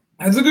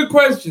 That's a good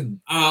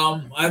question.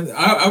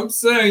 I would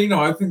say,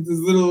 I think there's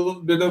a little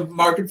bit of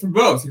market for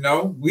both.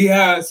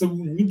 So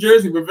New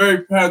Jersey, we're very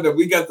proud that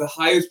we got the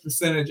highest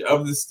percentage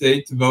of the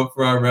state to vote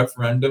for our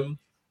referendum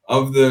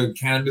of the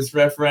cannabis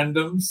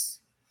referendums.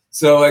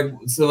 So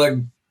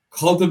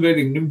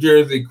cultivating New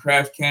Jersey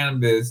craft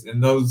cannabis in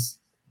those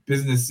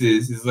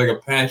businesses is a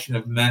passion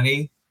of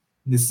many.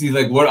 To see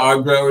what our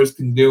growers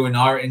can do in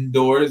our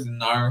indoors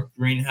and our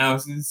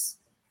greenhouses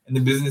and the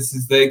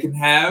businesses they can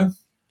have.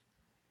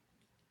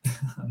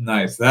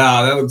 Nice.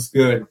 That looks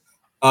good.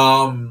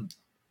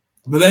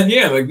 But then,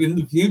 yeah, like in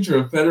the future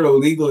of federal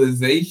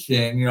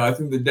legalization, you know, I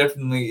think there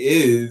definitely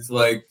is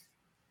like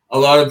a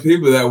lot of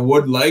people that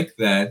would like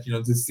that, you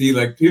know, to see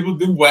like people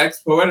do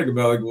wax poetic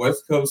about like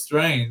West Coast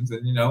strains,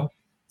 and you know,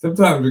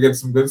 sometimes we get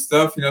some good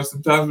stuff, you know,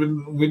 sometimes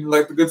we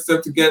like the good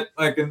stuff to get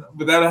like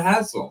without a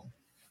hassle.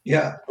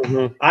 Yeah.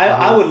 Mm-hmm.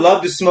 I would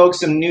love to smoke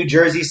some New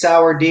Jersey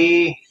sour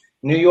D,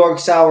 New York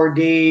sour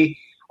D,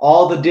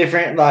 all the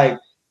different like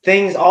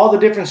things, all the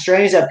different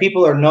strains that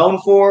people are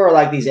known for, or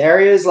like these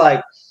areas.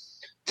 Like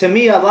to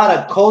me, a lot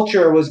of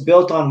culture was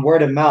built on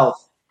word of mouth.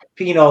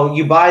 You know,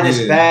 you buy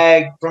this Yeah.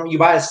 bag from, you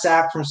buy a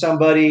sack from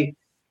somebody.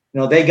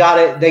 You know, they got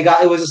it.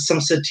 It was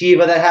some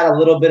sativa that had a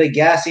little bit of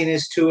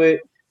gassiness to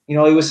it. You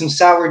know, it was some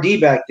sour D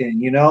back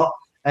then. You know,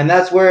 and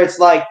that's where it's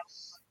like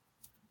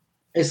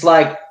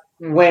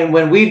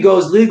when weed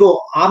goes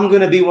legal, I'm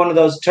gonna be one of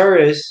those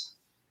tourists.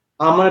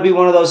 I'm gonna be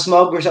one of those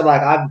smokers that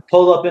like I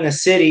pull up in a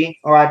city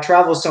or I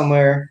travel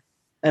somewhere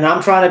and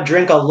I'm trying to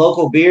drink a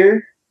local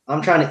beer.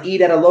 I'm trying to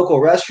eat at a local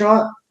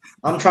restaurant.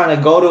 I'm trying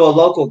to go to a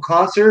local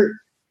concert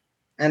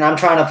and I'm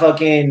trying to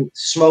fucking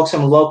smoke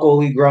some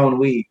locally grown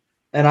weed.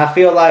 And I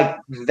feel like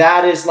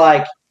that is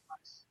like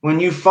when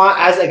you find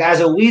as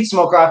a weed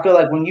smoker, I feel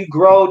like when you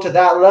grow to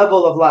that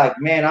level of like,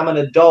 man, I'm an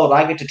adult,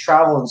 I get to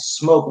travel and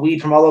smoke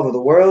weed from all over the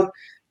world.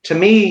 To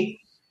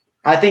me,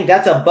 I think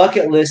that's a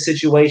bucket list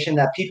situation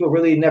that people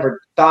really never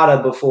thought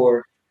of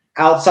before.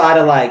 Outside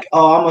of like,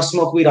 oh, I'm gonna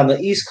smoke weed on the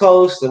East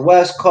Coast, the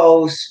West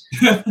Coast.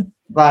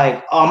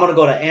 Like, oh, I'm gonna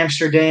go to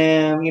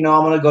Amsterdam. You know,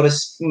 I'm gonna go to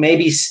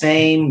maybe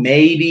Spain,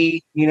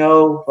 maybe. You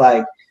know,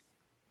 like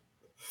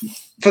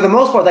for the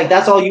most part, like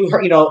that's all you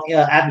heard. You know,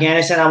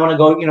 Afghanistan. I want to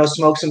go. You know,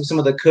 smoke some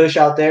of the Kush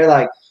out there.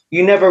 Like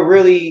you never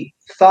really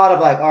thought of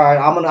like, all right,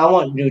 I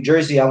want New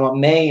Jersey. I want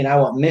Maine. I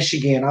want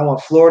Michigan. I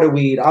want Florida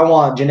weed. I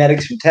want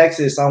genetics from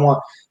Texas. I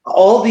want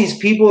all these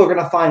people are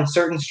gonna find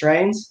certain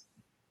strains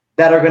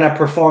that are gonna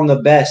perform the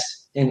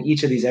best in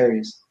each of these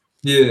areas.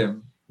 Yeah.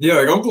 Yeah,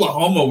 like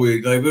Oklahoma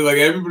weed, like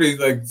everybody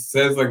like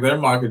says like their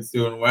market's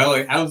doing well.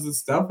 Like, how's this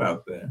stuff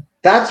out there?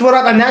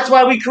 And that's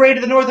why we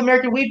created the North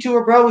American Weed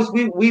Tour, bro. Is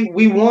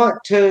we want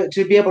to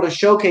be able to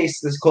showcase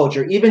this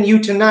culture. Even you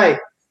tonight,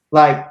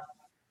 like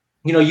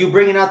you know, you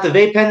bringing out the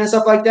vape pen and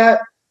stuff like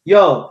that.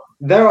 Yo,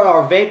 there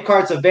are vape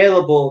carts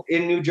available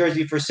in New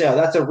Jersey for sale.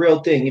 That's a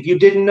real thing. If you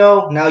didn't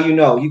know, now you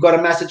know. You go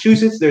to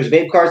Massachusetts, there's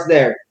vape carts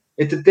there.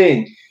 It's a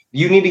thing.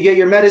 You need to get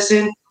your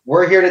medicine.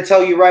 We're here to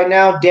tell you right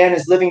now. Dan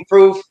is living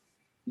proof.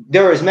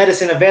 There is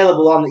medicine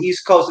available on the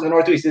East Coast and the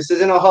Northeast. This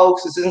isn't a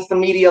hoax. This isn't the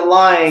media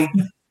lying.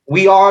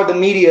 We are the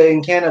media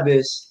in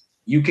cannabis.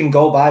 You can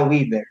go buy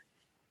weed there.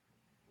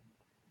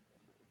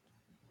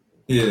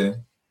 Yeah.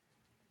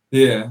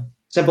 Yeah.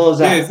 Simple as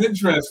that. Yeah, it's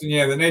interesting.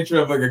 Yeah, the nature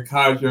of like a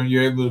car show,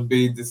 you're able to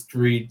be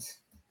discreet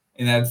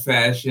in that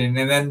fashion.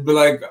 And then, but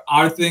like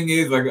our thing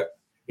is like,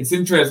 it's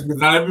interesting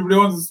because not everybody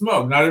wants to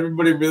smoke. Not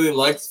everybody really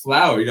likes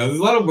flower. You know, there's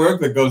a lot of work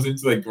that goes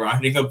into like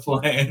grinding a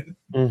plant.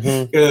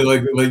 Mm-hmm.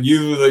 like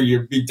use like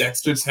your big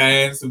dexterous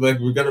hands. So like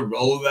we're gonna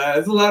roll that.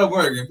 It's a lot of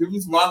work. And people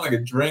just want like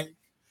a drink.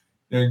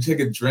 You know, you take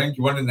a drink.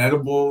 You want an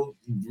edible.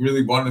 You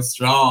really want it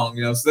strong.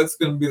 You know, so that's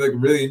gonna be like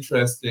really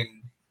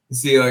interesting to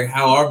see like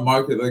how our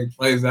market like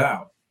plays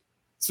out.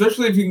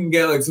 Especially if you can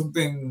get like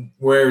something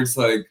where it's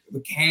like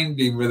the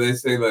candy, where they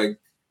say like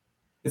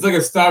it's like a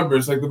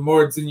Starburst. Like the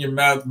more it's in your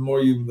mouth, the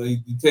more you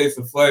taste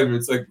the flavor.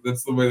 It's like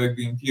that's the way like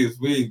the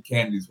infused weed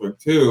candies work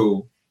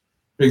too,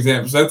 for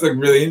example. So that's like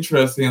really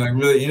interesting and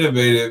like really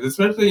innovative.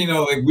 Especially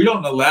like we're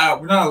not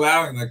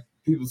allowing like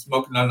people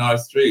smoking on our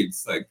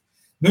streets. Like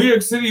New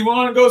York City, you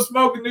want to go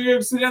smoke in New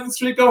York City on the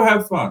street? Go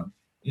have fun.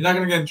 You're not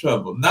gonna get in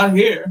trouble. Not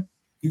here.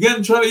 You get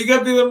in trouble. You got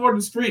to be a little more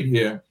discreet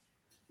here.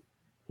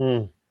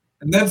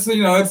 And that's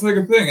that's like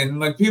a thing,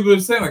 and like people are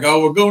saying like,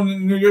 oh, we're going to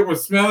New York, we're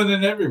smelling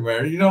it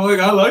everywhere. Like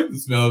I like the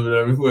smell of it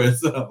everywhere,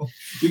 so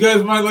you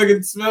guys might like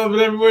the smell of it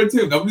everywhere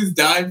too. Nobody's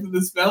dying for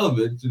the smell of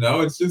it,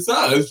 It's just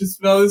let's just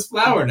smell this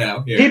flower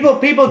now here.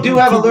 People do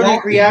have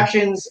allergic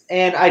reactions,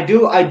 and I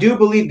do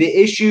believe the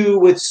issue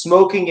with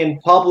smoking in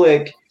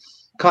public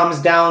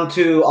comes down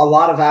to a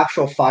lot of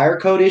actual fire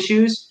code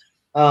issues.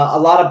 A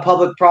lot of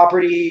public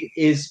property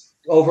is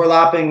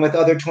overlapping with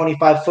other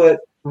 25-foot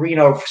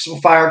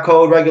fire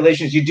code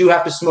regulations. You do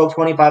have to smoke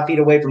 25 feet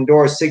away from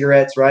doors,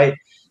 cigarettes, right?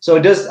 So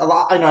it does a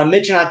lot.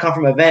 Mitch and I come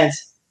from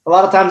events. A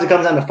lot of times it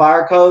comes down to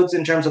fire codes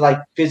in terms of like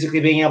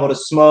physically being able to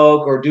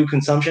smoke or do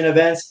consumption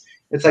events.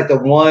 It's like the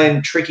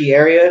one tricky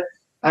area.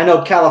 I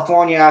know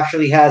California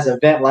actually has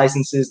event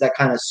licenses that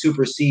kind of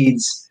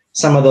supersedes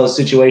some of those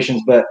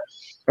situations. But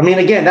I mean,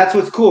 again, that's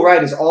what's cool,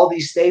 right? Is all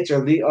these states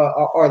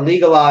are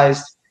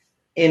legalized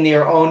in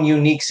their own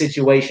unique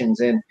situations.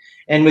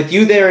 And with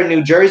you there in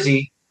New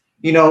Jersey,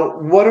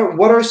 what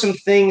are some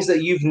things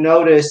that you've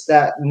noticed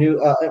that New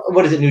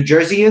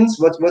Jerseyans?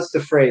 What's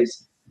the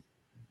phrase?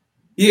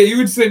 Yeah, you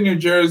would say New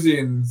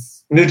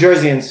Jerseyans. New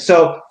Jerseyans.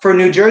 So for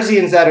New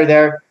Jerseyans that are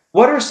there,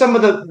 what are some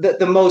of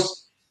the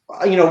most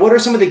what are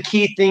some of the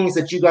key things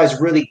that you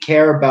guys really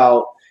care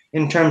about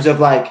in terms of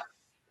like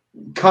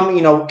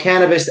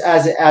cannabis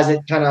as it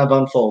kind of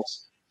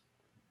unfolds?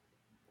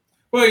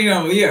 Well,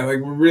 yeah, like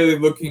we're really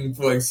looking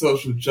for like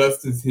social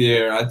justice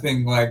here. I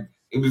think like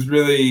it was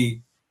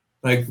really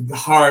like the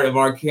heart of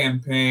our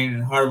campaign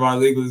and heart of our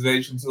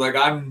legalization. So like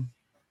I'm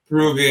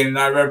Peruvian and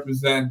I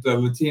represent the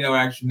Latino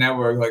Action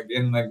Network, like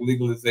in like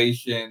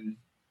legalization,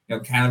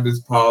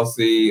 cannabis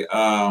policy.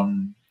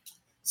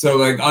 So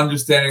like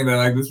understanding that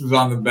like this was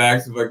on the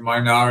backs of like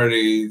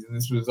minorities and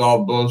this was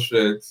all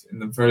bullshit in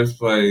the first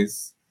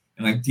place,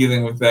 and like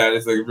dealing with that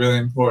is like really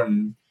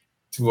important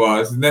to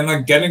us. And then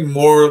like getting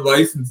more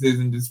licenses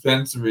and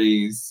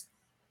dispensaries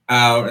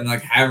out and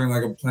like having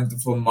like a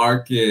plentiful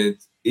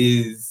market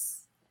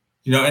is,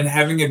 and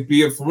having it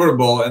be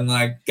affordable and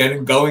like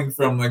going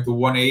from like the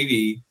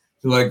 180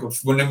 to like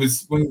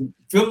when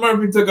Phil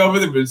Murphy took over,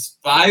 there was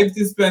 5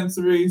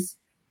 dispensaries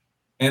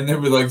and there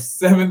were like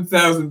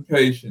 7,000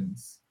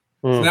 patients.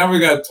 So now we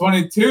got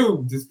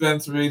 22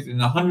 dispensaries and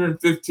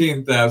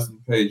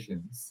 115,000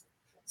 patients.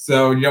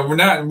 So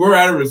we're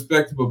at a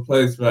respectable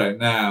place right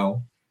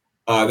now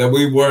that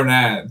we weren't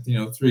at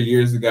 3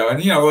 years ago.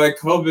 And like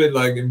COVID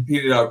like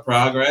impeded our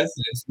progress,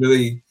 and it's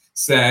really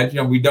sad.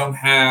 We don't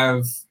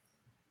have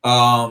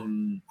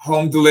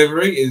home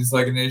delivery is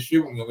like an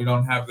issue. We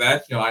don't have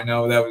that. I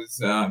know that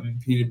was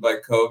impeded by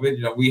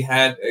COVID. We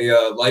had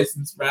a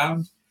license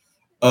round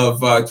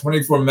of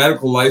 24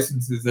 medical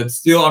licenses that's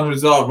still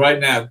unresolved right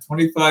now.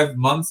 25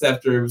 months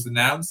after it was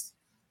announced,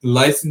 the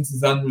license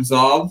is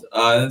unresolved.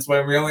 That's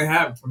why we only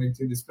have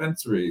 22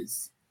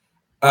 dispensaries.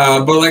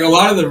 But like a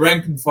lot of the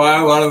rank and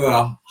file, a lot of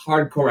the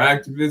hardcore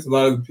activists, a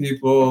lot of the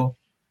people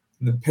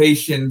and the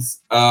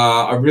patients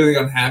are really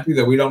unhappy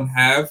that we don't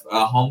have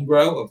a home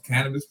grow of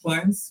cannabis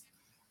plants.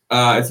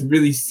 It's a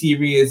really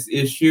serious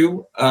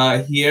issue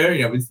here.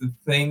 It's the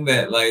thing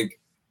that like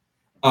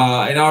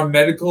in our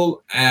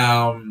medical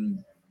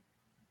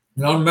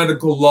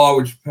law,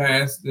 which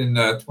passed in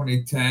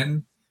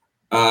 2010,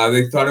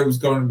 they thought it was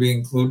going to be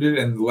included,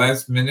 and the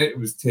last minute it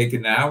was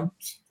taken out.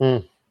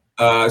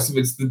 So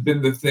it's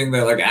been the thing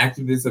that like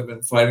activists have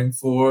been fighting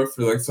for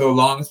like so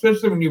long,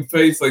 especially when you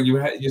face like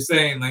you're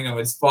saying like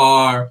it's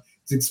far,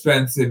 it's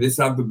expensive, it's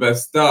not the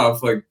best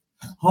stuff. Like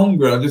home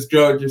grow, just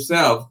grow it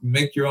yourself,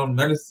 make your own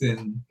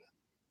medicine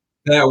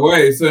that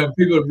way. So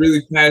people are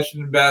really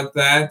passionate about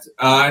that,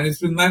 and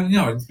it's been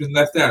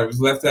left out. It was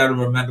left out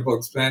of our medical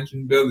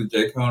expansion bill, the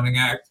Jay Koenig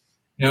Act,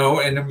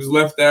 and it was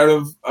left out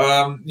of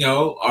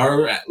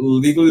our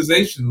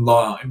legalization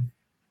law.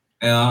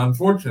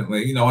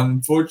 Unfortunately,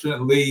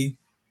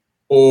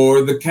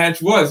 or the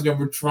catch was,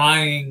 we're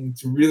trying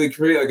to really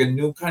create like a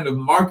new kind of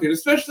market,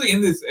 especially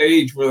in this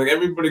age where like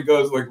everybody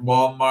goes like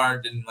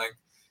Walmart and like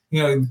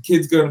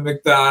kids go to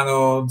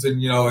McDonald's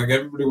and like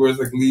everybody wears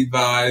like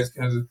Levi's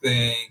kinds of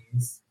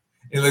things,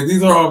 and like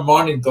these are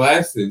Armani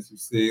glasses, you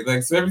see,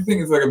 like so everything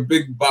is like a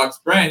big box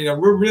brand.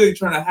 We're really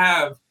trying to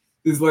have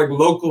these like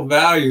local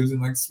values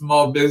and like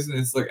small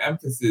business like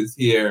emphasis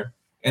here.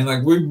 And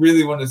like we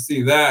really want to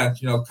see that,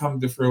 come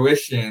to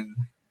fruition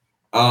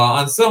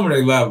on so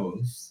many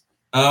levels,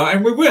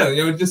 and we will.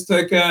 It just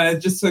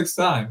takes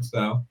time.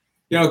 So,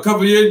 a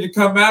couple of years, you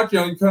come out,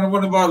 you come to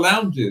one of our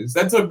lounges.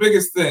 That's our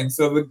biggest thing.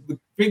 So the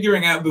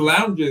figuring out the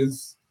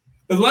lounges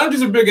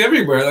are big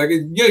everywhere. Like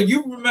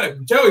you remember,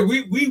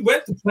 Joey, we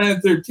went to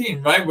Planet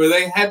 13, right, where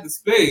they had the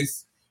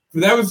space,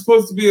 but that was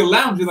supposed to be a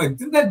lounge. And like,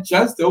 didn't that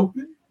just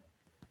open?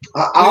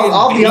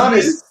 I'll be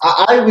honest.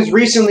 I was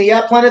recently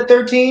at Planet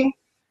 13.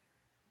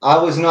 I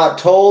was not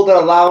told that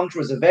a lounge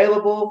was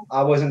available.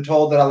 I wasn't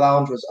told that a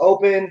lounge was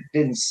open.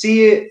 Didn't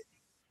see it.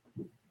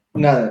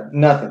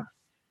 Nothing.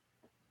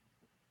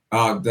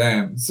 Oh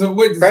damn! So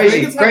wait,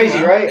 crazy,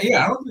 right?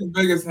 Yeah, I don't think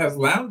Vegas has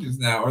lounges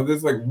now, or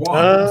there's like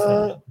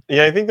one.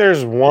 Yeah, I think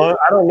there's one.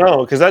 I don't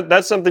know, because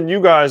that's something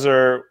you guys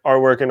are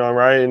working on,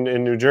 right? In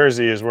New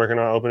Jersey, is working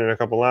on opening a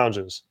couple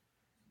lounges.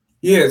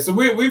 Yeah, so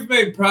we've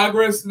made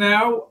progress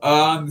now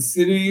on the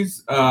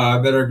cities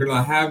that are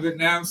gonna have it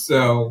now.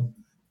 So.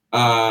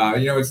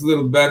 It's a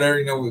little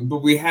better, but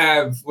we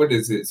have, what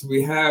is it? So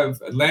we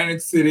have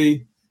Atlantic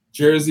City,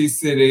 Jersey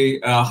City,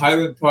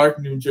 Highland Park,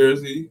 New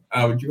Jersey,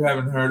 which you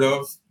haven't heard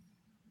of.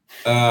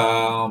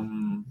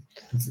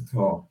 What's it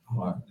called?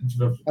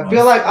 I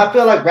feel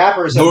like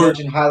rappers have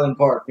mentioned Highland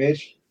Park,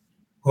 bitch.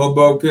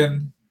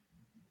 Hoboken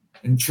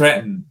and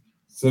Trenton.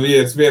 So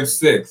yes, we have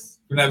 6.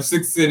 We're gonna have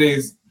 6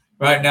 cities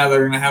right now that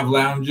are gonna have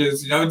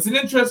lounges. It's an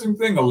interesting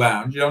thing, a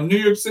lounge. New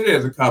York City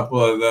has a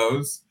couple of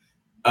those.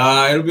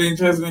 It'll be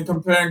interesting to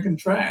compare and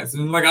contrast.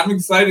 And like I'm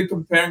excited to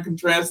compare and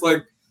contrast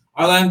like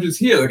our lounges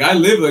here. Like I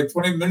live like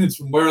 20 minutes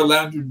from where a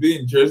lounge would be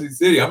in Jersey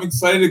City. I'm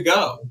excited to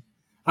go.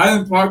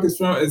 Highland Park is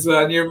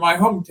near my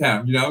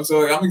hometown, so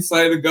like, I'm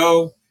excited to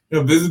go,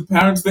 visit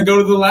parents, then go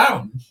to the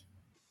lounge.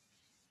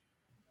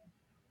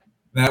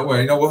 That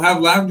way, we'll have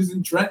lounges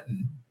in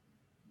Trenton.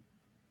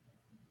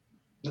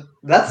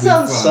 That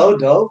sounds so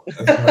dope.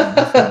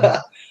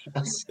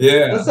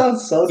 Yeah, that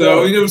sounds so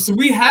dope. So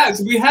we have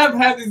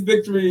had these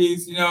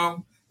victories.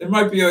 There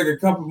might be like a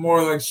couple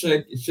more like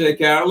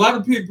shake out. A lot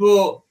of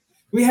people.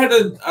 We had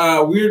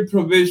a weird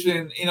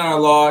provision in our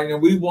law.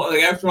 We want,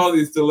 like, after all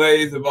these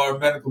delays of our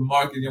medical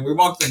market, we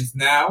want things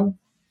now.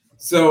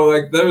 So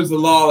like there was a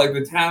law, like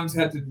the towns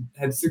had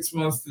 6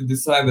 months to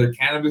decide their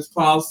cannabis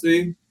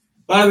policy.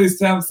 A lot of these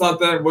towns thought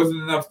that it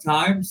wasn't enough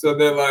time, so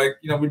they're like,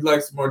 we'd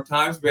like some more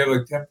time. So we have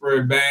like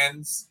temporary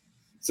bans.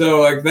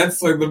 So like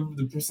that's like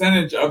the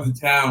percentage of the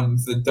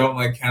towns that don't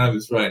like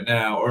cannabis right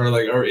now, or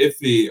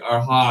iffy,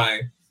 are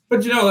high.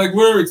 But like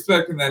we're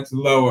expecting that to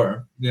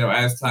lower,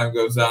 as time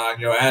goes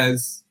on,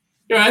 as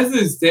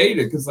there's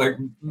data, because like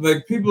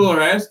people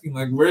are asking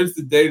like, where's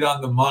the data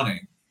on the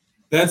money?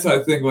 That's,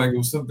 I think, like, it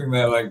was something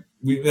that like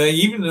we like,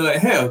 even like,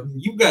 hell,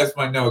 you guys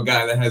might know a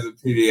guy that has a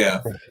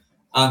PDF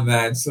on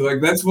that. So like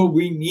that's what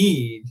we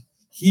need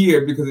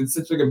here, because it's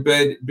such like a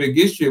big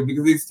issue,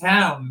 because these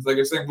towns like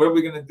are saying, what are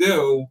we gonna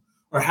do?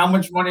 Or how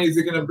much money is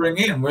it gonna bring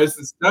in? Where's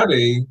the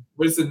study?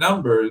 Where's the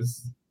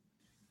numbers?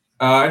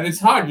 And it's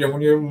hard,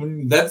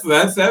 when that's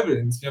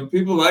evidence.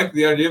 People like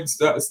the idea of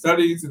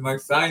studies and like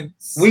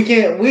science. We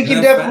can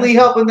definitely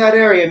help in that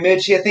area,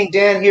 Mitch. I think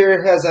Dan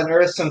here has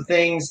unearthed some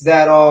things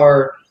that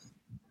are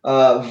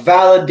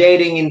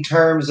validating in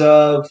terms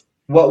of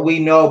what we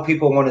know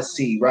people want to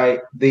see, right?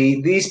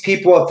 These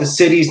people of the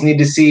cities need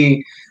to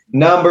see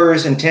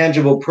numbers and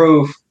tangible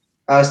proof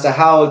as to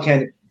how it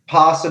can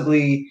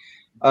possibly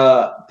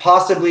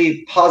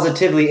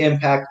positively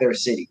impact their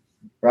city,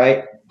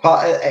 right?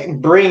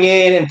 Bring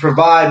in and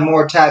provide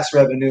more tax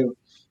revenue,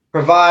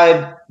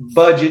 provide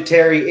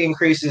budgetary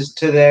increases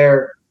to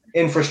their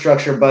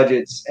infrastructure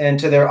budgets and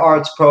to their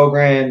arts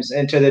programs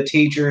and to the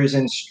teachers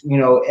and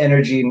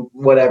energy and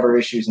whatever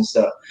issues and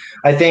stuff.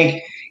 I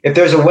think if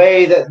there's a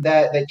way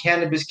that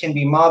cannabis can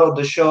be modeled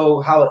to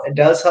show how it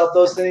does help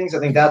those things, I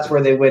think that's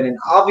where they win. And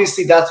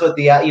obviously that's what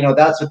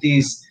that's what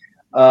these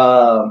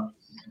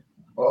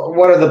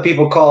what are the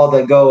people called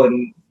that go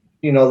and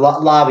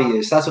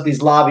lobbyists? That's what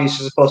these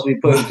lobbyists are supposed to be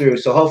putting through.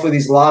 So hopefully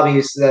these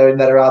lobbyists that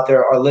are out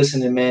there are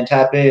listening, man.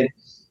 Tap in.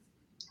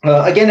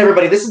 Again,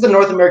 everybody, this is the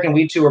North American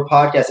Weed Tour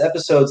podcast,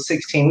 episode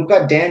 16. We've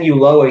got Dan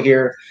Uloa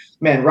here,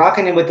 man,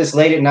 rocking in with us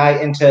late at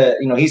night into,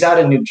 he's out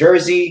in New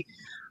Jersey.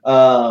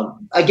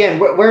 Again,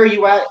 where are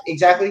you at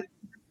exactly?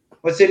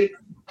 What city?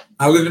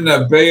 I live in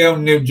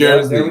Bayonne, New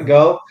Jersey. There we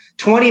go.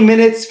 20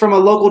 minutes from a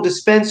local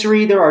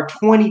dispensary. There are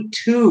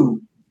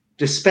 22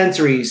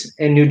 dispensaries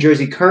in New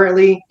Jersey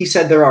currently. He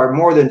said there are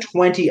more than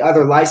 20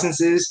 other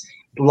licenses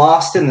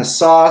lost in the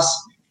sauce,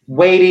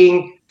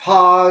 waiting,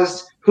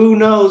 paused. Who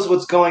knows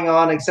what's going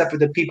on except for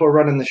the people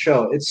running the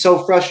show? It's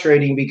so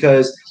frustrating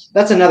because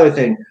that's another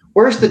thing.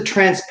 Where's the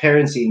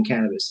transparency in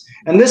cannabis?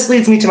 And this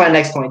leads me to my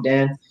next point,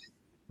 Dan.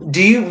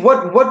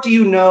 What do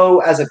you know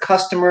as a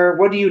customer?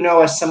 What do you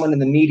know as someone in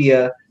the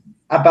media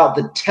about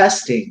the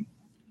testing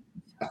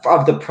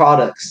of the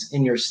products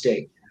in your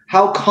state?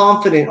 How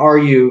confident are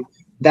you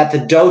that the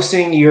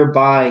dosing you're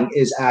buying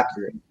is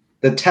accurate?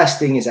 The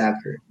testing is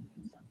accurate.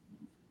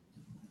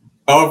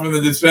 Oh, from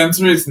the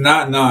dispensaries?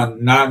 Not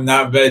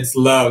bad. It's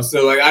low.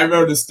 So like I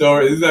wrote a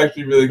story. This is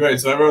actually really great.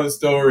 So I wrote a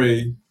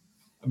story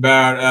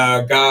about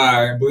a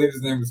guy, I believe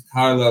his name was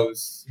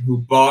Carlos, who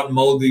bought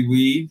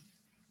moldy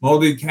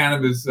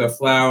cannabis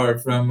flower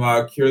from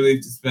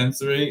Cureleaf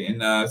Dispensary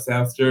in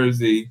South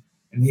Jersey,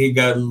 and he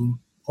got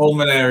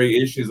pulmonary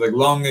issues, like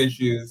lung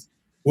issues,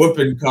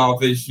 whooping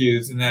cough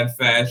issues in that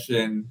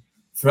fashion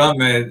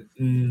from it.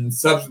 And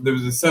there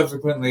was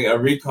subsequently a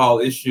recall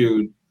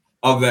issued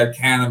of that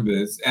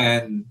cannabis,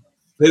 and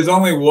there's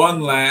only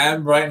one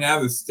lab right now,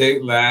 the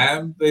state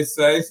lab, they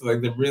say. So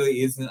like there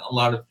really isn't a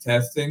lot of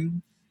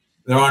testing.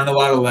 There aren't a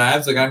lot of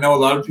labs. Like I know a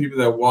lot of people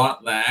that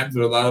want labs,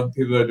 or a lot of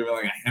people that are doing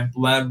like a hemp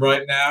lab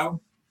right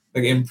now,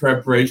 like in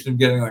preparation of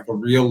getting like a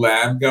real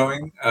lab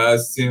going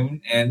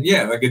soon. And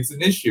yeah, like it's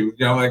an issue,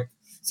 like,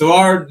 so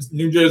our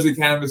New Jersey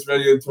Cannabis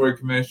Regulatory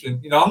Commission,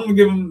 I'm going to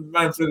give them the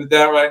benefit of the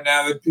doubt right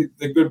now.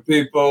 They're good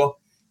people.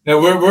 Now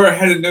we're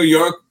ahead of New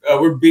York.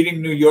 We're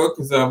beating New York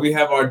because we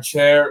have our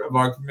chair of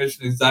our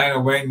commission is Diana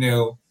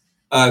Waynu,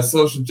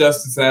 social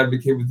justice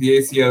advocate with the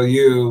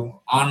ACLU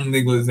on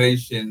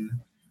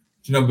legalization.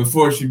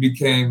 Before she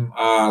became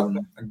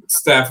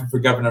staffer for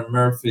Governor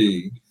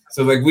Murphy.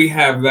 So like we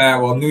have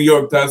that. Well, New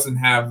York doesn't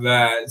have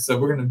that. So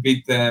we're going to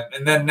beat them.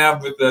 And then now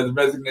with the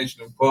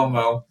resignation of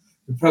Cuomo,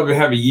 we probably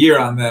have a year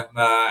on them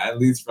at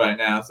least right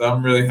now. So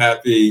I'm really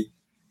happy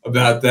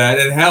about that.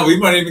 And hell, we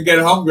might even get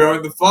homegrown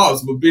in the fall,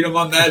 so we'll beat them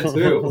on that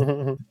too.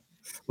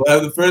 We'll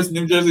have the first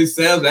New Jersey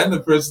sales and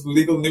the first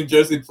legal New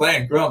Jersey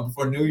plant grown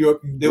before New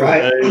York can do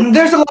it.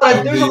 There's a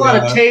lot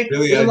of tape.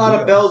 Really there's a lot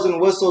of bells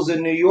and whistles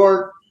in New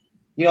York.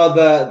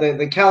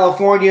 The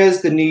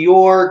Californias, the New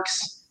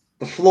Yorks,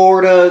 the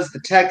Floridas, the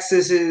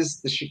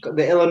Texases,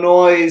 the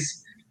Illinois.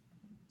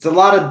 There's a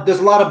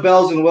lot of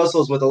bells and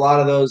whistles with a lot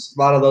of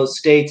those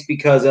states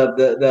because of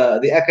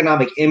the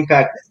economic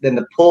impact and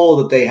the pull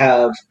that they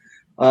have.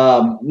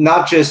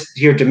 Not just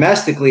here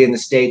domestically in the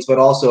States, but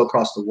also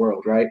across the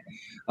world, right?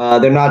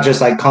 They're not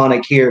just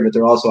iconic here, but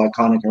they're also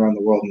iconic around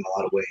the world in a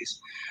lot of ways.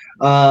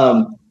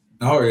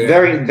 Oh yeah.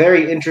 Very,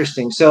 very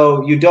interesting.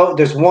 So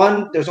there's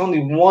only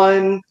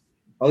one,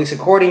 at least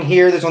according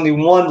here, there's only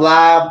one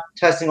lab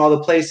testing all the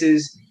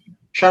places.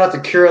 Shout out to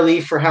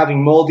Curaleaf for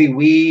having moldy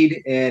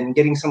weed and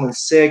getting someone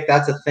sick.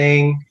 That's a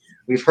thing.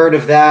 We've heard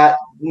of that.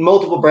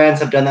 Multiple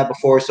brands have done that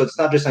before, so it's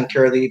not just on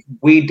Curaleaf.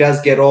 Weed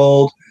does get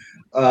old.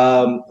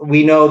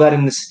 We know that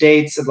in the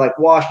states of like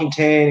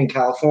Washington and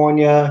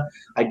California,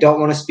 I don't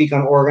want to speak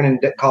on Oregon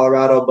and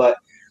Colorado, but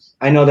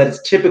I know that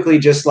it's typically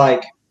just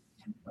like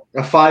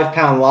a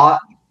 5-pound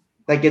lot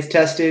that gets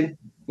tested.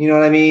 You know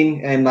what I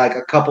mean? And like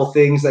a couple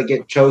things that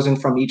get chosen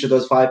from each of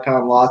those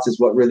 5-pound lots is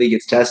what really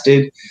gets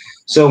tested.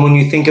 So when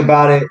you think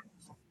about it,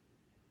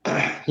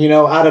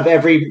 out of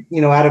every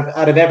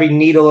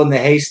needle in the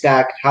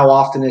haystack, how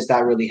often is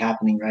that really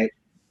happening, right?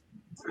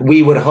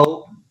 We would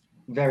hope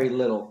very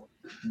little,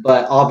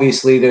 but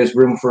obviously there's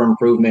room for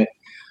improvement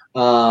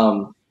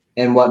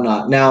and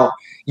whatnot. Now,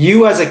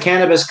 you as a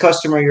cannabis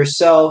customer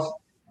yourself,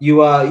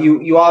 you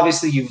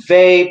obviously you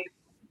vape.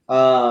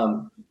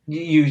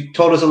 You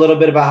told us a little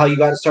bit about how you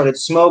got started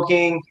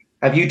smoking.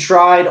 Have you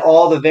tried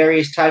all the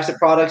various types of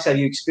products? Have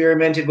you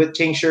experimented with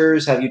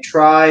tinctures? Have you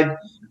tried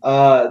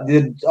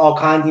all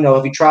kinds?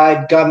 Have you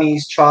tried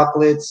gummies,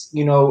 chocolates?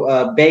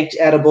 Baked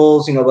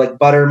edibles? Like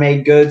butter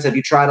made goods. Have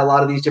you tried a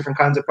lot of these different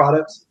kinds of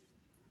products?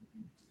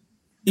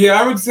 Yeah,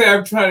 I would say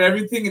I've tried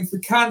everything. It's the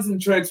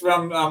concentrates where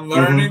I'm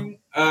learning.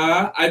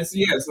 I'd say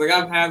yes. Like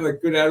I've had like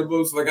good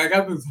edibles. Like I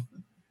got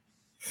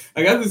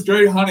this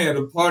great honey at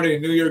a party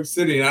in New York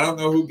City, and I don't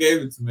know who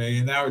gave it to me.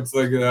 And now it's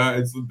like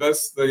it's the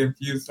best like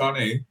infused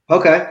honey.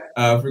 Okay.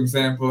 For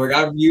example, like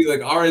I've used like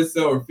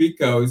RSO or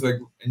FICO is like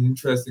an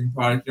interesting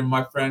product.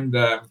 My friend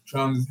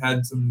Trump has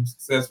had some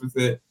success with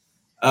it.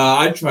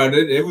 I tried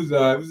it. It was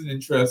an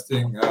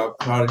interesting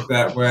product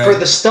that way. For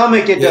the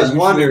stomach, it does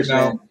wonders,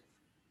 man.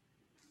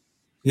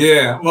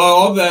 Yeah, well,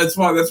 all that's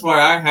why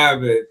I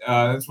have it.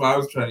 That's why I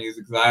was trying to use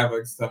it, because I have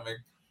like stomach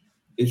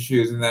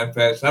issues in that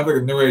fashion. I have like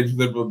a new age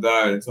liberal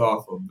diet. It's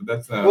awful, but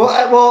that's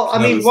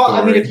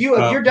if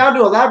you're down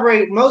to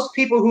elaborate, most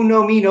people who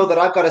know me know that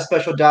I've got a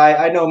special diet.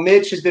 I know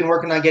Mitch has been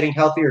working on getting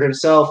healthier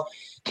himself.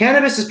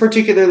 Cannabis is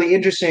particularly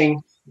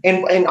interesting,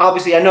 and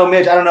obviously I know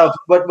Mitch. I don't know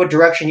what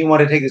direction you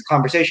want to take this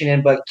conversation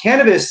in, but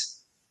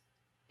cannabis.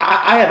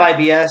 I have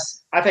IBS.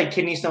 I've had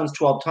kidney stones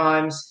 12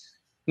 times,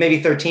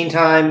 maybe 13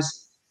 times.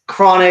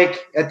 Chronic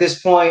at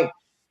this point,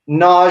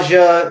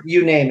 nausea,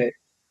 you name it.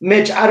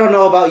 Mitch, I don't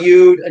know about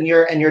you and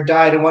your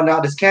diet and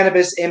whatnot. Does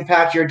cannabis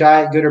impact your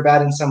diet, good or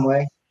bad, in some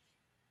way?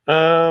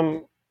 I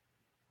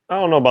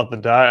don't know about the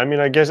diet. I mean,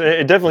 I guess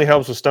it definitely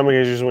helps with stomach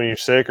issues when you're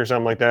sick or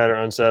something like that or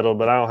unsettled,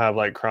 but I don't have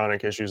like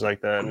chronic issues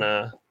like that.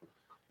 Nah.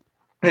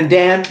 And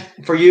Dan,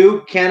 for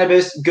you,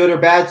 cannabis, good or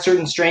bad?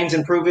 Certain strains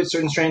improve it,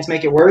 certain strains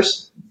make it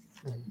worse?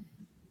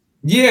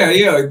 Yeah,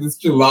 like this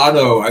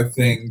gelato, I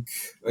think,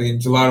 like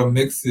gelato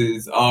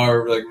mixes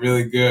are like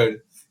really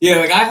good. Yeah,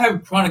 like I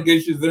have chronic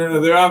issues.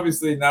 They're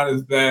obviously not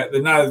as bad.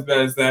 They're not as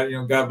bad as that.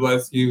 God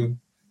bless you,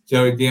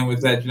 Joey, dealing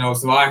with that.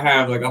 So I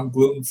have like I'm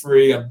gluten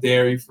free, I'm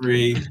dairy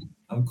free,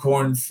 I'm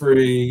corn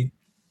free,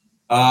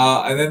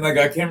 and then like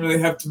I can't really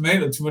have too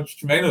much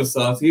tomato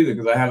sauce either,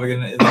 because I have like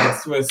an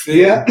Swiss.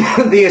 Yeah,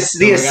 the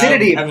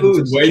acidity of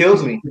foods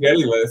kills me.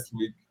 Spaghetti last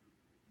week.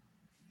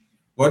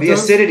 What the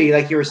acidity,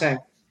 like you were saying?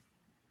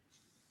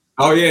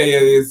 Oh yeah,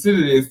 the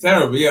acidity is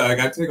terrible. Yeah, like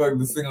I take like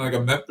this thing like a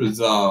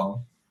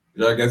omeprazole,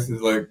 which I guess is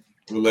like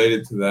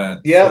related to that.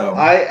 Yeah, so.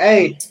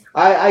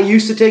 I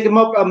used to take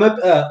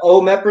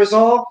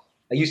omeprazole.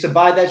 I used to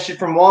buy that shit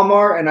from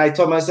Walmart, and I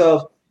told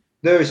myself,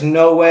 there's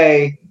no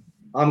way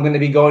I'm going to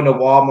be going to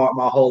Walmart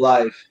my whole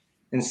life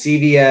and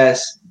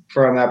CVS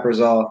for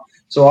omeprazole.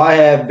 So I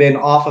have been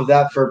off of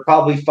that for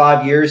probably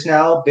 5 years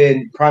now.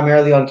 Been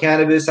primarily on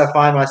cannabis. I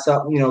find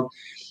myself,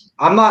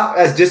 I'm not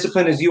as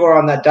disciplined as you are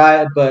on that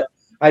diet, but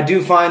I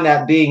do find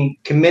that being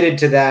committed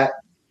to that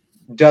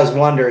does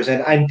wonders.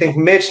 And I think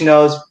Mitch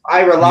knows I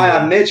rely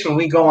on Mitch when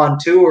we go on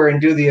tour and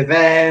do the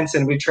events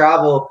and we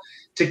travel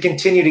to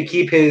continue to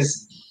keep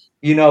his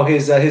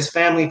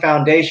family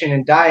foundation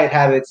and diet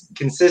habits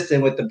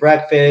consistent with the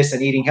breakfast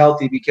and eating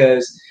healthy,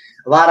 because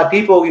a lot of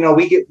people,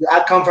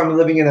 I come from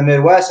living in the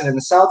Midwest and in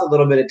the South, a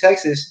little bit of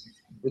Texas.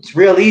 It's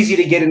real easy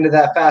to get into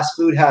that fast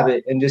food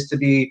habit and just to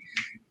be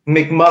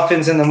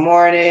McMuffins in the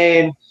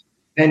morning,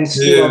 and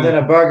then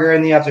a burger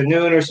in the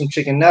afternoon or some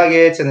chicken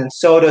nuggets, and then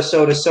soda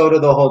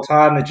the whole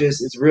time. It's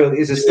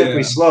a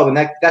slippery slope,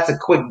 and that's a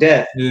quick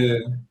death. Yeah,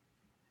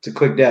 it's a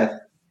quick death.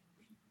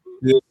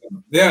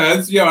 Yeah,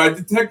 I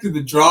detected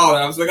the draw,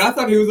 and I was like, I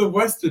thought he was a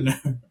Westerner.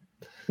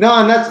 No,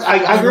 and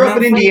I grew up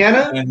in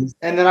Indiana,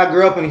 and then I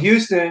grew up in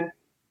Houston,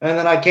 and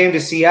then I came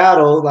to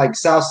Seattle, like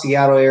South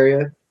Seattle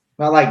area,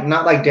 not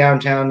like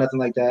downtown, nothing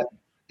like that.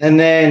 And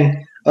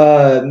then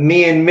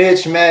me and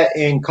Mitch met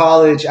in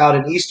college out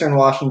in Eastern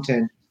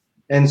Washington.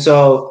 And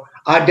so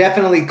I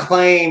definitely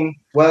claim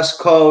West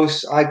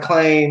Coast. I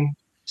claim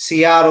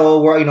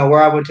Seattle, where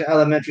I went to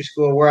elementary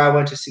school, where I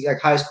went to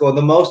high school.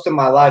 The most of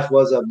my life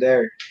was up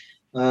there.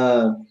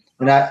 And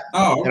I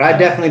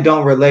definitely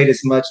don't relate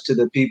as much to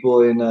the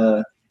people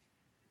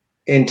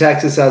in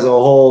Texas as a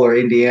whole or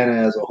Indiana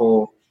as a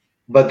whole.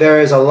 But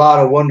there is a lot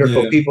of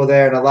wonderful people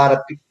there, and a lot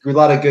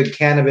of good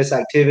cannabis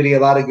activity, a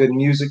lot of good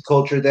music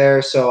culture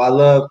there. So I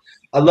love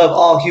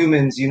all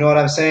humans. You know what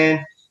I'm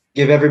saying?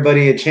 give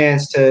everybody a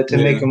chance to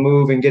make a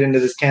move and get into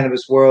this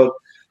cannabis world.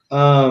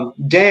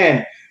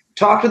 Dan,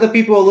 talk to the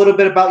people a little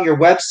bit about your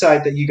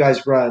website that you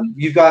guys run.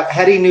 You've got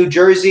Heady, New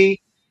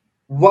Jersey.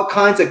 What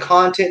kinds of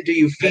content do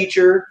you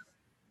feature?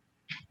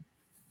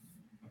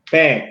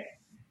 Bang.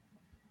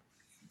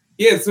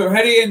 Yeah, so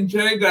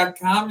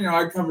HeadyandJ.com,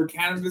 I cover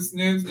cannabis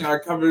news. I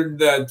covered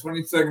the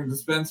 22nd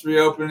dispensary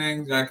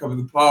openings. I cover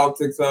the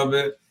politics of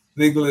it,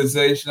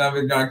 legalization of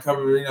it. I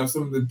cover,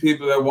 some of the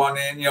people that want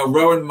in.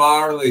 Rowan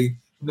Marley,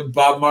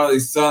 Bob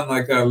Marley's son,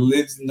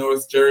 lives in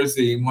North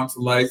Jersey and wants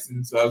a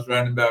license. So I was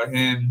writing about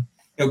him.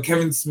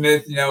 Kevin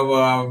Smith,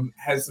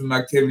 has some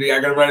activity. I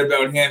got to write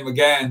about him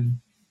again.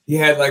 He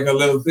had a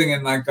little thing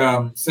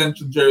in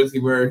Central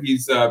Jersey where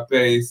he's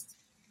based.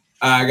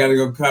 I got to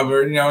go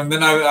cover, and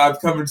then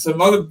I've covered some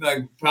other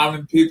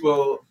prominent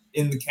people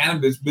in the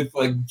cannabis with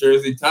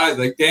Jersey ties,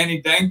 like Danny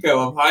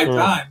Danko of High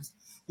Times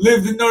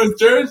lived in North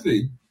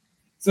Jersey.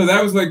 So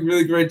that was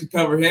really great to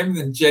cover him. And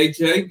then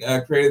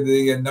JJ created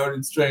the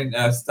noted strain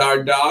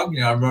Star Dog.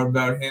 I wrote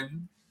about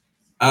him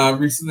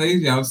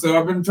recently. So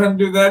I've been trying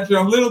to do that.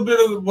 A little bit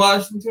of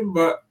Washington,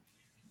 but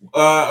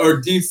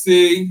or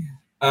DC.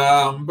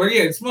 But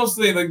yeah, it's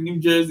mostly New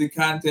Jersey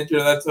content.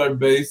 That's our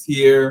base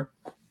here.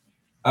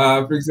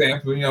 For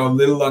example, a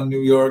little on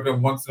New York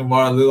and once in a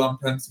while, a little on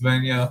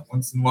Pennsylvania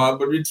once in a while.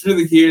 But it's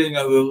really here,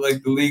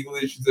 the legal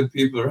issues that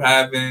people are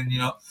having.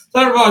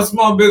 Talking about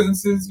small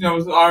businesses,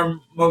 our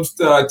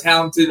most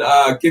talented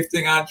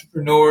gifting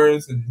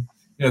entrepreneurs and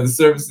the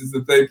services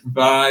that they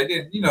provide,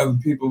 and the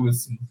people with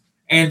some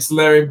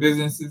ancillary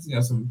businesses,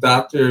 some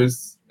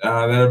doctors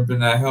that have been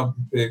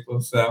helping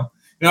people. So.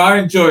 I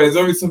enjoy it. It's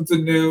always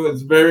something new.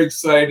 It's very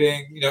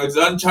exciting. It's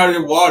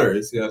uncharted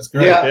waters. It's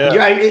great. Yeah.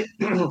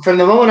 From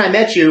the moment I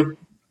met you,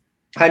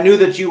 I knew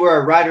that you were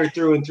a writer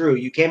through and through.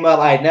 You came up.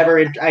 I had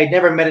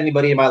never met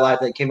anybody in my life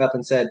that came up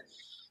and said,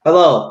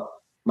 "Hello,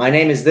 my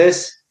name is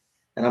this,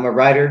 and I'm a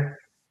writer.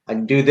 I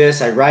do this.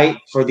 I write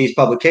for these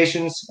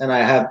publications, and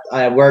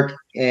I work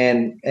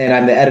and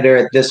I'm the editor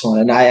at this one."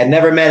 And I had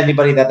never met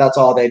anybody that's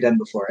all they'd done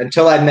before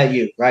until I met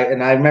you, right?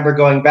 And I remember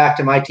going back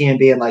to my team and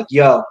being like,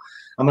 "Yo,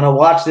 I'm going to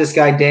watch this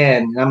guy,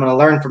 Dan, and I'm going to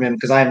learn from him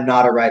because I'm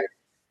not a writer.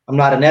 I'm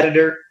not an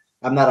editor.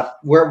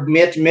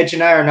 Mitch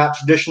and I are not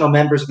traditional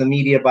members of the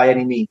media by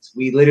any means.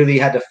 We literally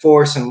had to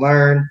force and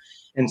learn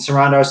and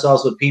surround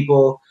ourselves with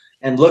people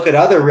and look at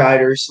other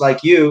writers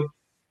like you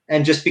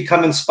and just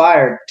become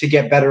inspired to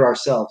get better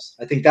ourselves.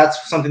 I think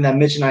that's something that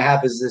Mitch and I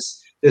have,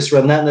 is this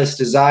relentless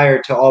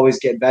desire to always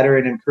get better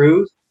and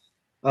improve.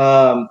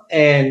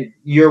 And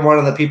you're one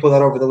of the people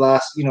that over the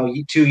last,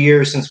 2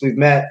 years since we've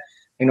met,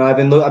 I've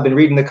been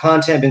reading the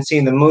content, been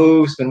seeing the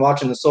moves, been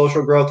watching the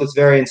social growth. It's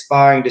very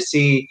inspiring to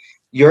see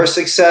your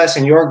success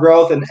and your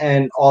growth,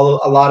 and a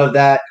lot of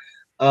that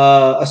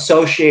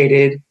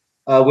associated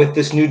with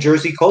this New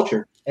Jersey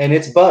culture and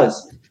its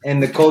buzz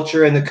and the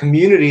culture and the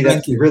community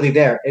that's really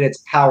there, and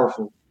it's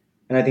powerful.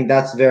 And I think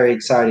that's very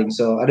exciting.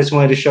 So I just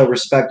wanted to show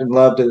respect and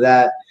love to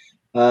that,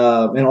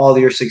 and all of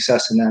your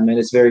success in that, man.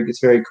 It's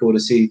very cool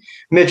to see.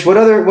 Mitch, what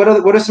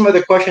are some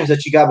other questions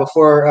that you got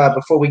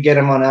before we get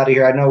him on out of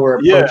here? I know we're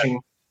approaching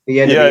the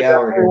end of the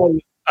hour here.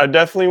 I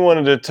definitely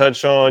wanted to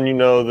touch on,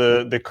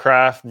 the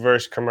craft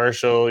versus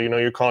commercial.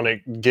 You're calling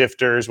it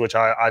gifters, which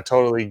I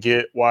totally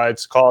get why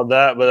it's called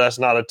that, but that's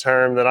not a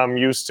term that I'm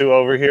used to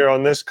over here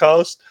on this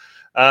coast.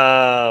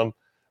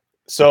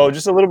 So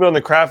just a little bit on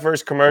the craft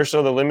versus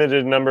commercial, the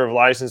limited number of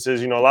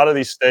licenses. A lot of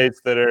these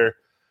states that are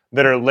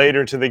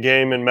later to the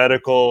game in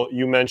medical,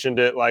 you mentioned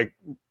it, like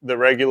the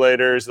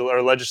regulators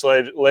or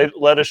legislators,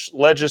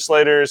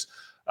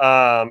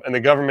 and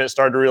the government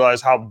started to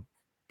realize how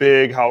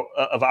big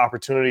of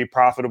opportunity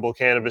profitable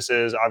cannabis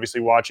is.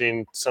 Obviously,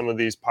 watching some of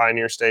these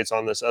pioneer states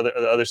on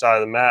the other side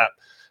of the map.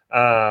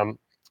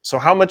 So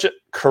how much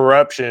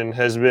corruption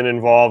has been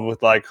involved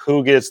with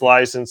who gets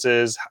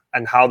licenses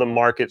and how the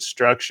market's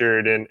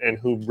structured and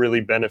who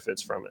really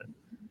benefits from it?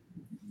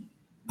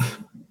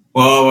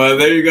 Well,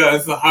 there you go.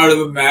 It's the heart of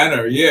the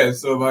matter. Yeah.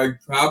 So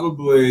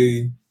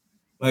probably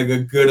a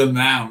good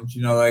amount,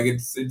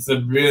 it's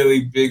a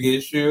really big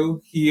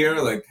issue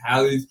here.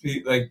 How these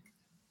people,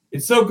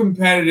 it's so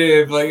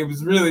competitive. It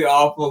was really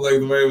awful,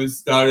 the way it was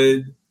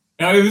started.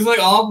 It was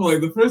awful.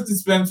 The first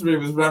dispensary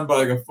was run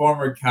by a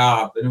former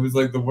cop, and it was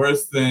the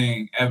worst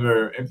thing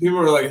ever. And people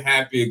were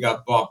happy it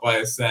got bought by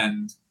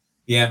Ascend,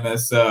 the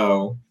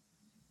MSO,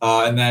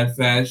 in that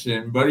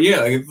fashion. But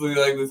yeah, it's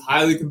this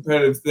highly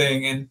competitive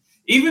thing. And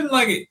even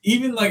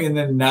in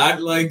the not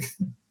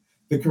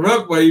the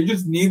corrupt way, you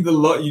just need the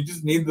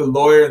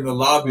lawyer and the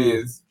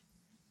lobbyist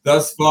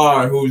thus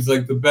far who's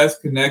the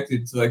best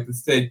connected to the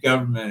state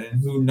government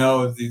and who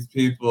knows these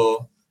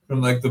people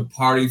from the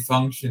party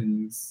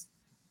functions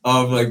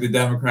of the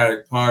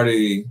Democratic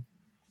Party,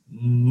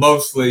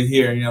 mostly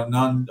here,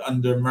 none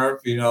under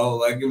Murphy, it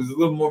was a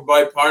little more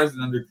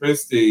bipartisan under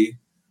Christie,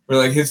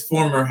 where his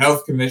former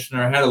health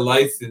commissioner had a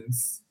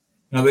license.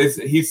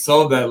 He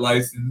sold that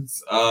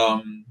license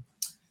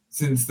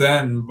since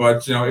then,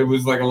 but it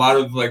was a lot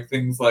of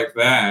things like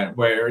that,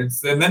 where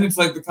it's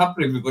the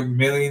companies with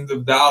millions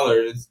of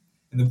dollars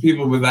and the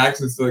people with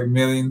access to like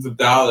millions of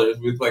dollars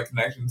with like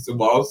connections to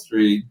Wall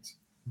Street,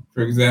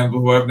 for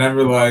example, who have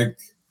never like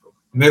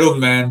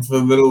middlemen for a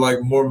little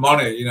like more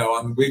money, you know,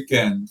 on the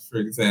weekends, for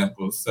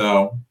example.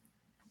 So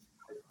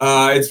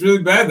it's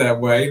really bad that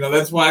way. You know,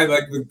 that's why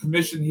like the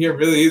commission here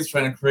really is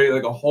trying to create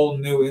like a whole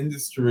new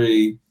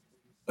industry,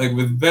 like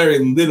with very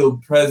little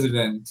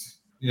precedent,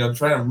 you know,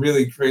 trying to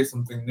really create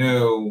something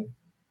new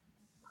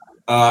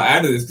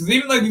out of this. Because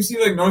even like you see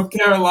like North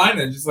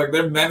Carolina, just like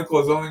their medical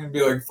is only going to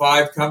be like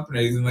 5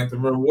 companies, and like they're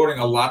rewarding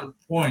a lot of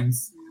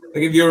points.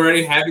 Like if you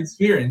already have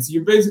experience,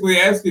 you're basically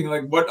asking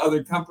like what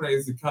other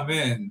companies to come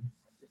in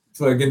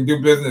to like and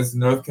do business in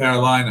North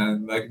Carolina,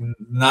 and like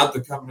not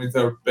the companies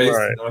that are based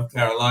in North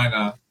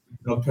Carolina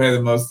don't pay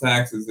the most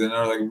taxes and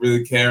are like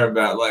really care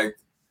about like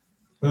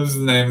who's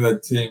the name of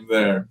that team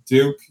there?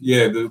 Duke?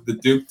 Yeah, the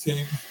Duke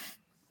team.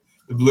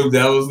 The Blue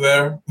Devils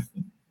there.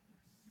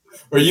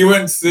 Or UNC.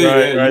 Right,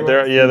 yeah, right.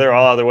 UNC. They're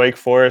all out of the Wake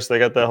Forest. They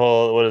got the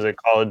whole, what is it,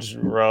 College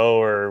Row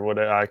or what,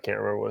 I can't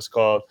remember what it's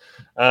called.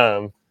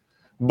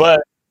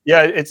 But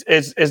yeah, it's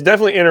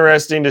definitely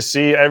interesting to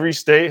see. Every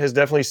state has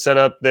definitely set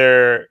up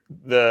the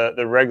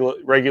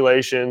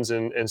regulations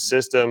and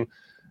system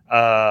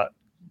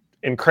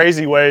in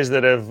crazy ways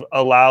that have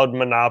allowed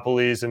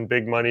monopolies and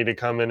big money to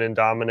come in and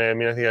dominate. I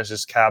mean, I think that's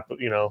just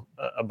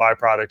a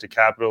byproduct of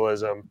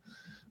capitalism.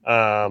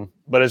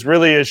 But it's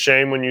really a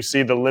shame when you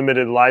see the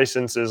limited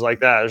licenses like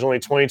that. There's only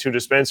 22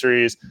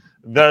 dispensaries,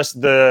 thus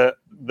the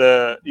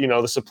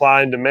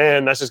supply and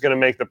demand. That's just going to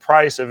make the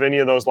price of any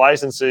of those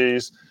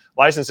licenses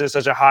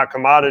such a hot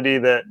commodity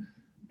that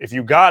if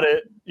you got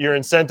it, your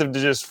incentive to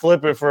just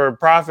flip it for a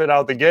profit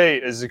out the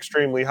gate is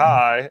extremely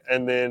high.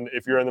 And then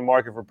if you're in the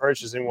market for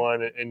purchasing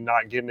one and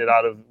not getting it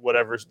out of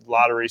whatever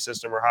lottery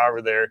system or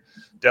however they're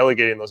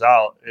delegating those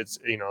out, it's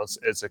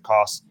a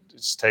cost. It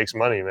just takes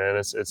money, man.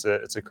 It's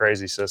a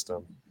crazy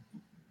system.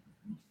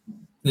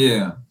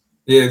 Yeah,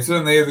 it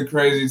certainly is a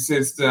crazy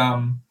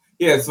system.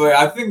 Yeah, so like,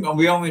 I think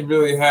we only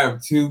really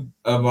have 2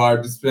 of our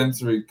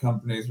dispensary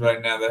companies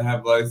right now that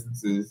have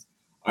licenses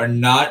are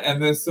not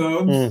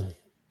MSOs.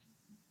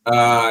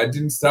 It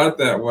didn't start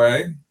that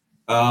way,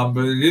 but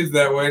it is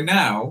that way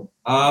now.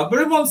 But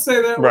it won't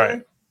stay that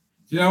way.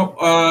 You know,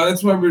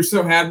 that's why we're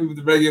so happy with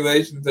the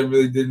regulations that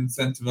really did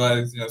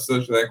incentivize,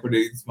 social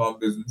equity in small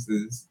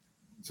businesses.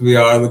 So we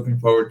are looking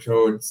forward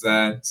towards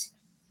that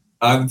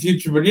in the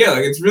future. But yeah,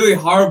 like it's really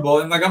horrible.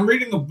 And like I'm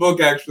reading a book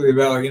actually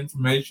about like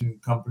information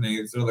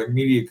companies or like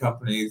media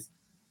companies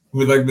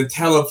with like the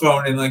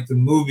telephone and like the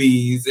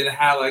movies, and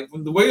how like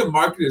when the way the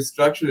market is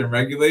structured and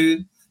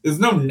regulated, there's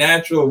no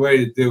natural way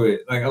to do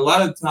it. Like a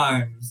lot of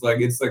times,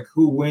 like it's like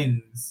who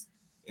wins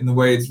in the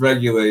way it's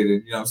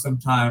regulated.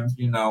 Sometimes,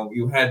 you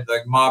had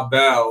like Ma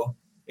Bell,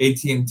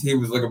 AT&T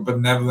was like a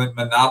benevolent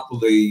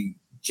monopoly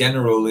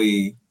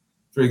generally,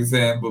 for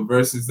example,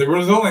 versus there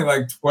was only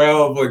like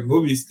 12 like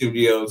movie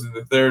studios in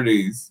the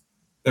 30s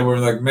that were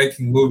like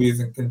making movies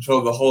and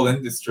controlled the whole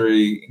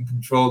industry and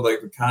controlled like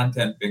the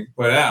content being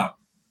put out.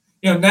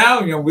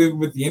 Now,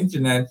 with the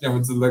internet,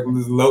 it's like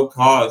this low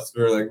cost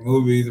for like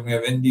movies, and we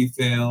have indie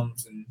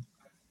films and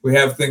we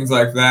have things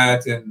like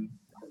that. And,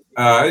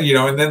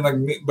 and then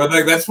but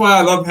that's why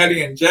I love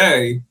Heady and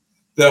Jay.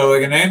 So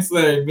like an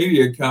ancillary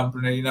media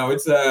company,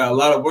 it's a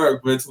lot of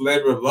work, but it's a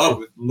labor of love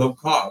with low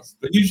cost,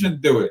 but you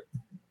shouldn't do it.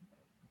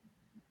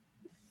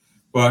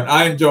 But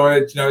I enjoy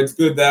it. It's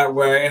good that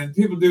way. And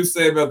people do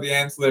say about the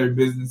ancillary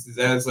businesses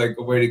as like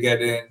a way to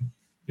get in.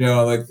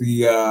 Like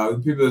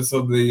the people that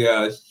sold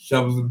the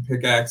shovels and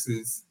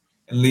pickaxes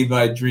and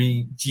Levi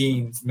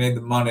jeans made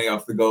the money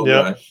off the gold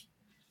rush.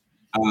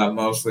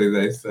 Mostly,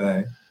 they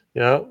say.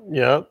 Yeah,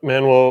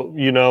 man. Well,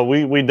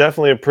 we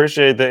definitely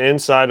appreciate the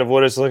insight of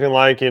what it's looking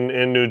like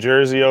in New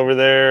Jersey over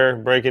there,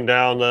 breaking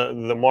down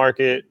the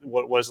market,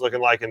 what's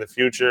looking like in the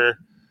future.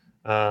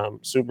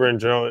 Super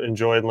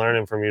enjoyed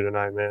learning from you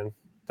tonight, man.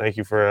 Thank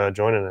you for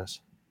joining us.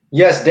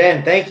 Yes,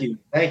 Dan. Thank you.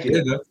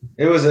 Yeah,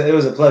 it was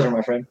a pleasure,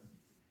 my friend.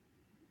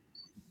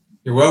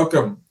 You're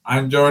welcome. I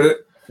enjoyed it.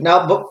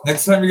 Now, but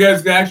next time you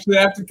guys actually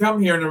have to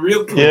come here in a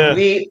real tour.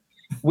 Yeah.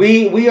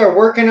 We are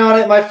working on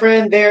it, my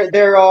friend.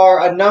 There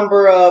are a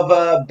number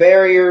of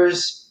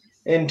barriers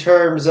in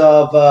terms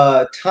of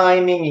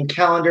timing and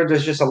calendar.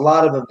 There's just a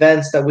lot of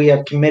events that we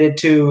have committed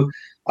to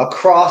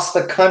across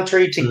the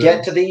country to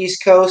get to the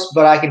East Coast.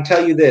 But I can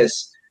tell you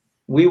this: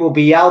 we will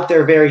be out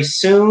there very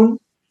soon.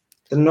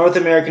 The North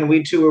American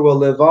Weed Tour will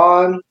live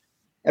on.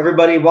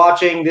 Everybody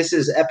watching, this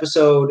is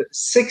episode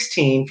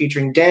 16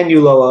 featuring Dan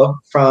Uloa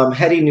from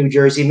Heady, New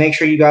Jersey. Make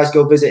sure you guys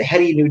go visit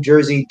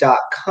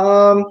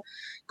headynewjersey.com.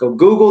 Go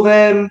Google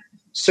them.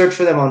 Search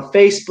for them on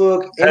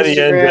Facebook,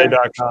 Instagram.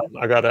 HeadyNJ.com.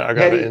 I got it.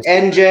 Heady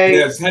NJ.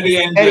 Yes,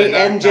 HeadyNJ. Heady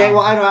NJ.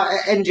 Well, I know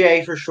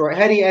NJ for short.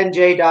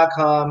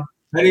 HeadyNJ.com.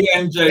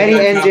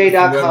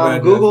 HeadyNJ.com.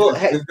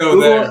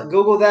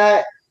 Google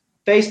that.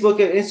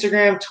 Facebook and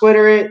Instagram,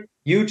 Twitter it,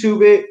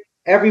 YouTube it.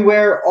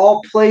 Everywhere,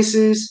 all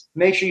places.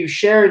 Make sure you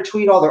share and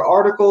tweet all their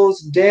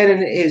articles. Dan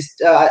and his,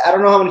 I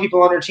don't know how many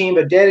people on their team,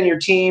 but Dan and your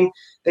team,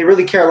 they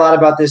really care a lot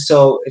about this.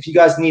 So if you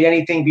guys need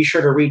anything, be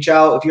sure to reach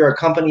out. If you're a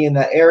company in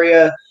that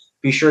area,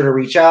 be sure to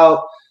reach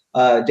out.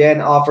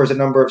 Dan offers a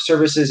number of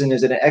services and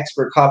is an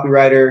expert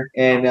copywriter,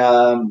 and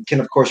can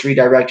of course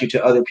redirect you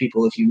to other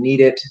people if you need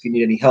it. If you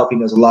need any help, he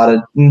knows a lot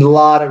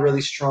of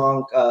really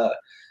strong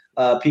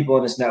people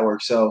in his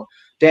network. So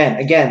Dan,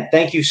 again,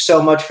 thank you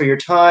so much for your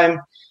time.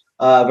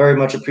 Very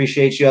much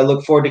appreciate you. I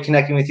look forward to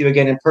connecting with you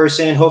again in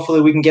person.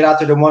 Hopefully we can get out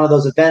there to one of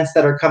those events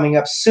that are coming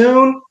up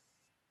soon.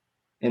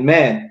 And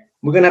man,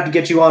 we're gonna have to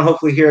get you on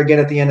hopefully here again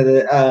at the end of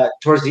the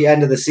towards the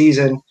end of the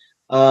season,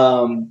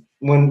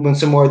 when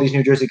some more of these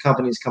New Jersey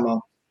companies come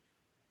out.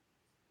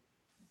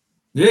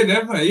 Yeah,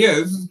 definitely. Yeah,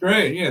 this is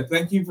great. Yeah,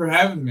 thank you for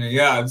having me.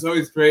 Yeah, it's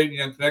always great,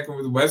 connecting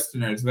with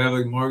Westerners who have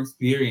like more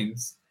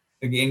experience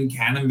like in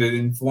cannabis,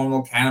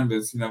 informal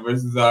cannabis,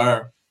 versus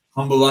our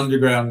humble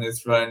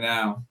undergroundness right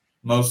now,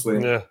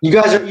 mostly. Yeah. You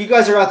guys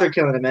are out there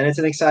killing it, man. It's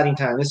an exciting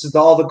time. This is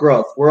all the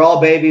growth. We're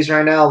all babies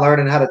right now,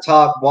 learning how to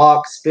talk,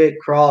 walk, spit,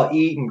 crawl,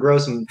 eat, and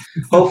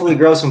hopefully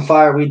grow some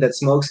fireweed that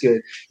smokes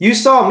good. You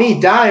saw me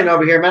dying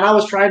over here, man. I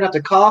was trying not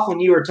to cough when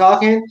you were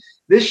talking.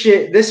 This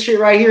shit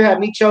right here had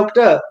me choked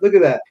up. Look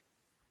at that.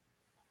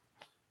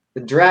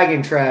 The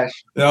dragon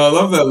trash. Yeah, I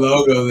love that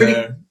logo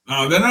there.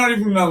 Oh, they're not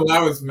even gonna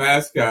allow us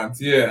mascots.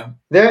 Yeah.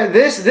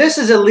 This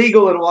is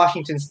illegal in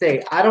Washington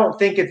State. I don't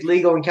think it's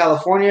legal in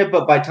California,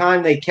 but by the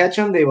time they catch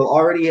them, they will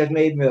already have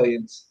made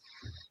millions.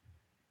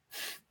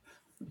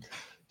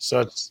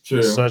 Such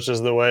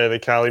is the way of the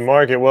Cali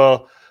market.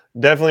 Well,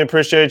 definitely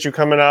appreciate you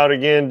coming out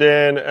again,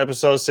 Dan.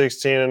 Episode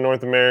 16 of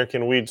North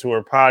American Weed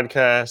Tour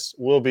podcast.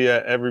 We'll be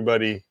at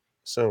everybody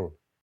soon.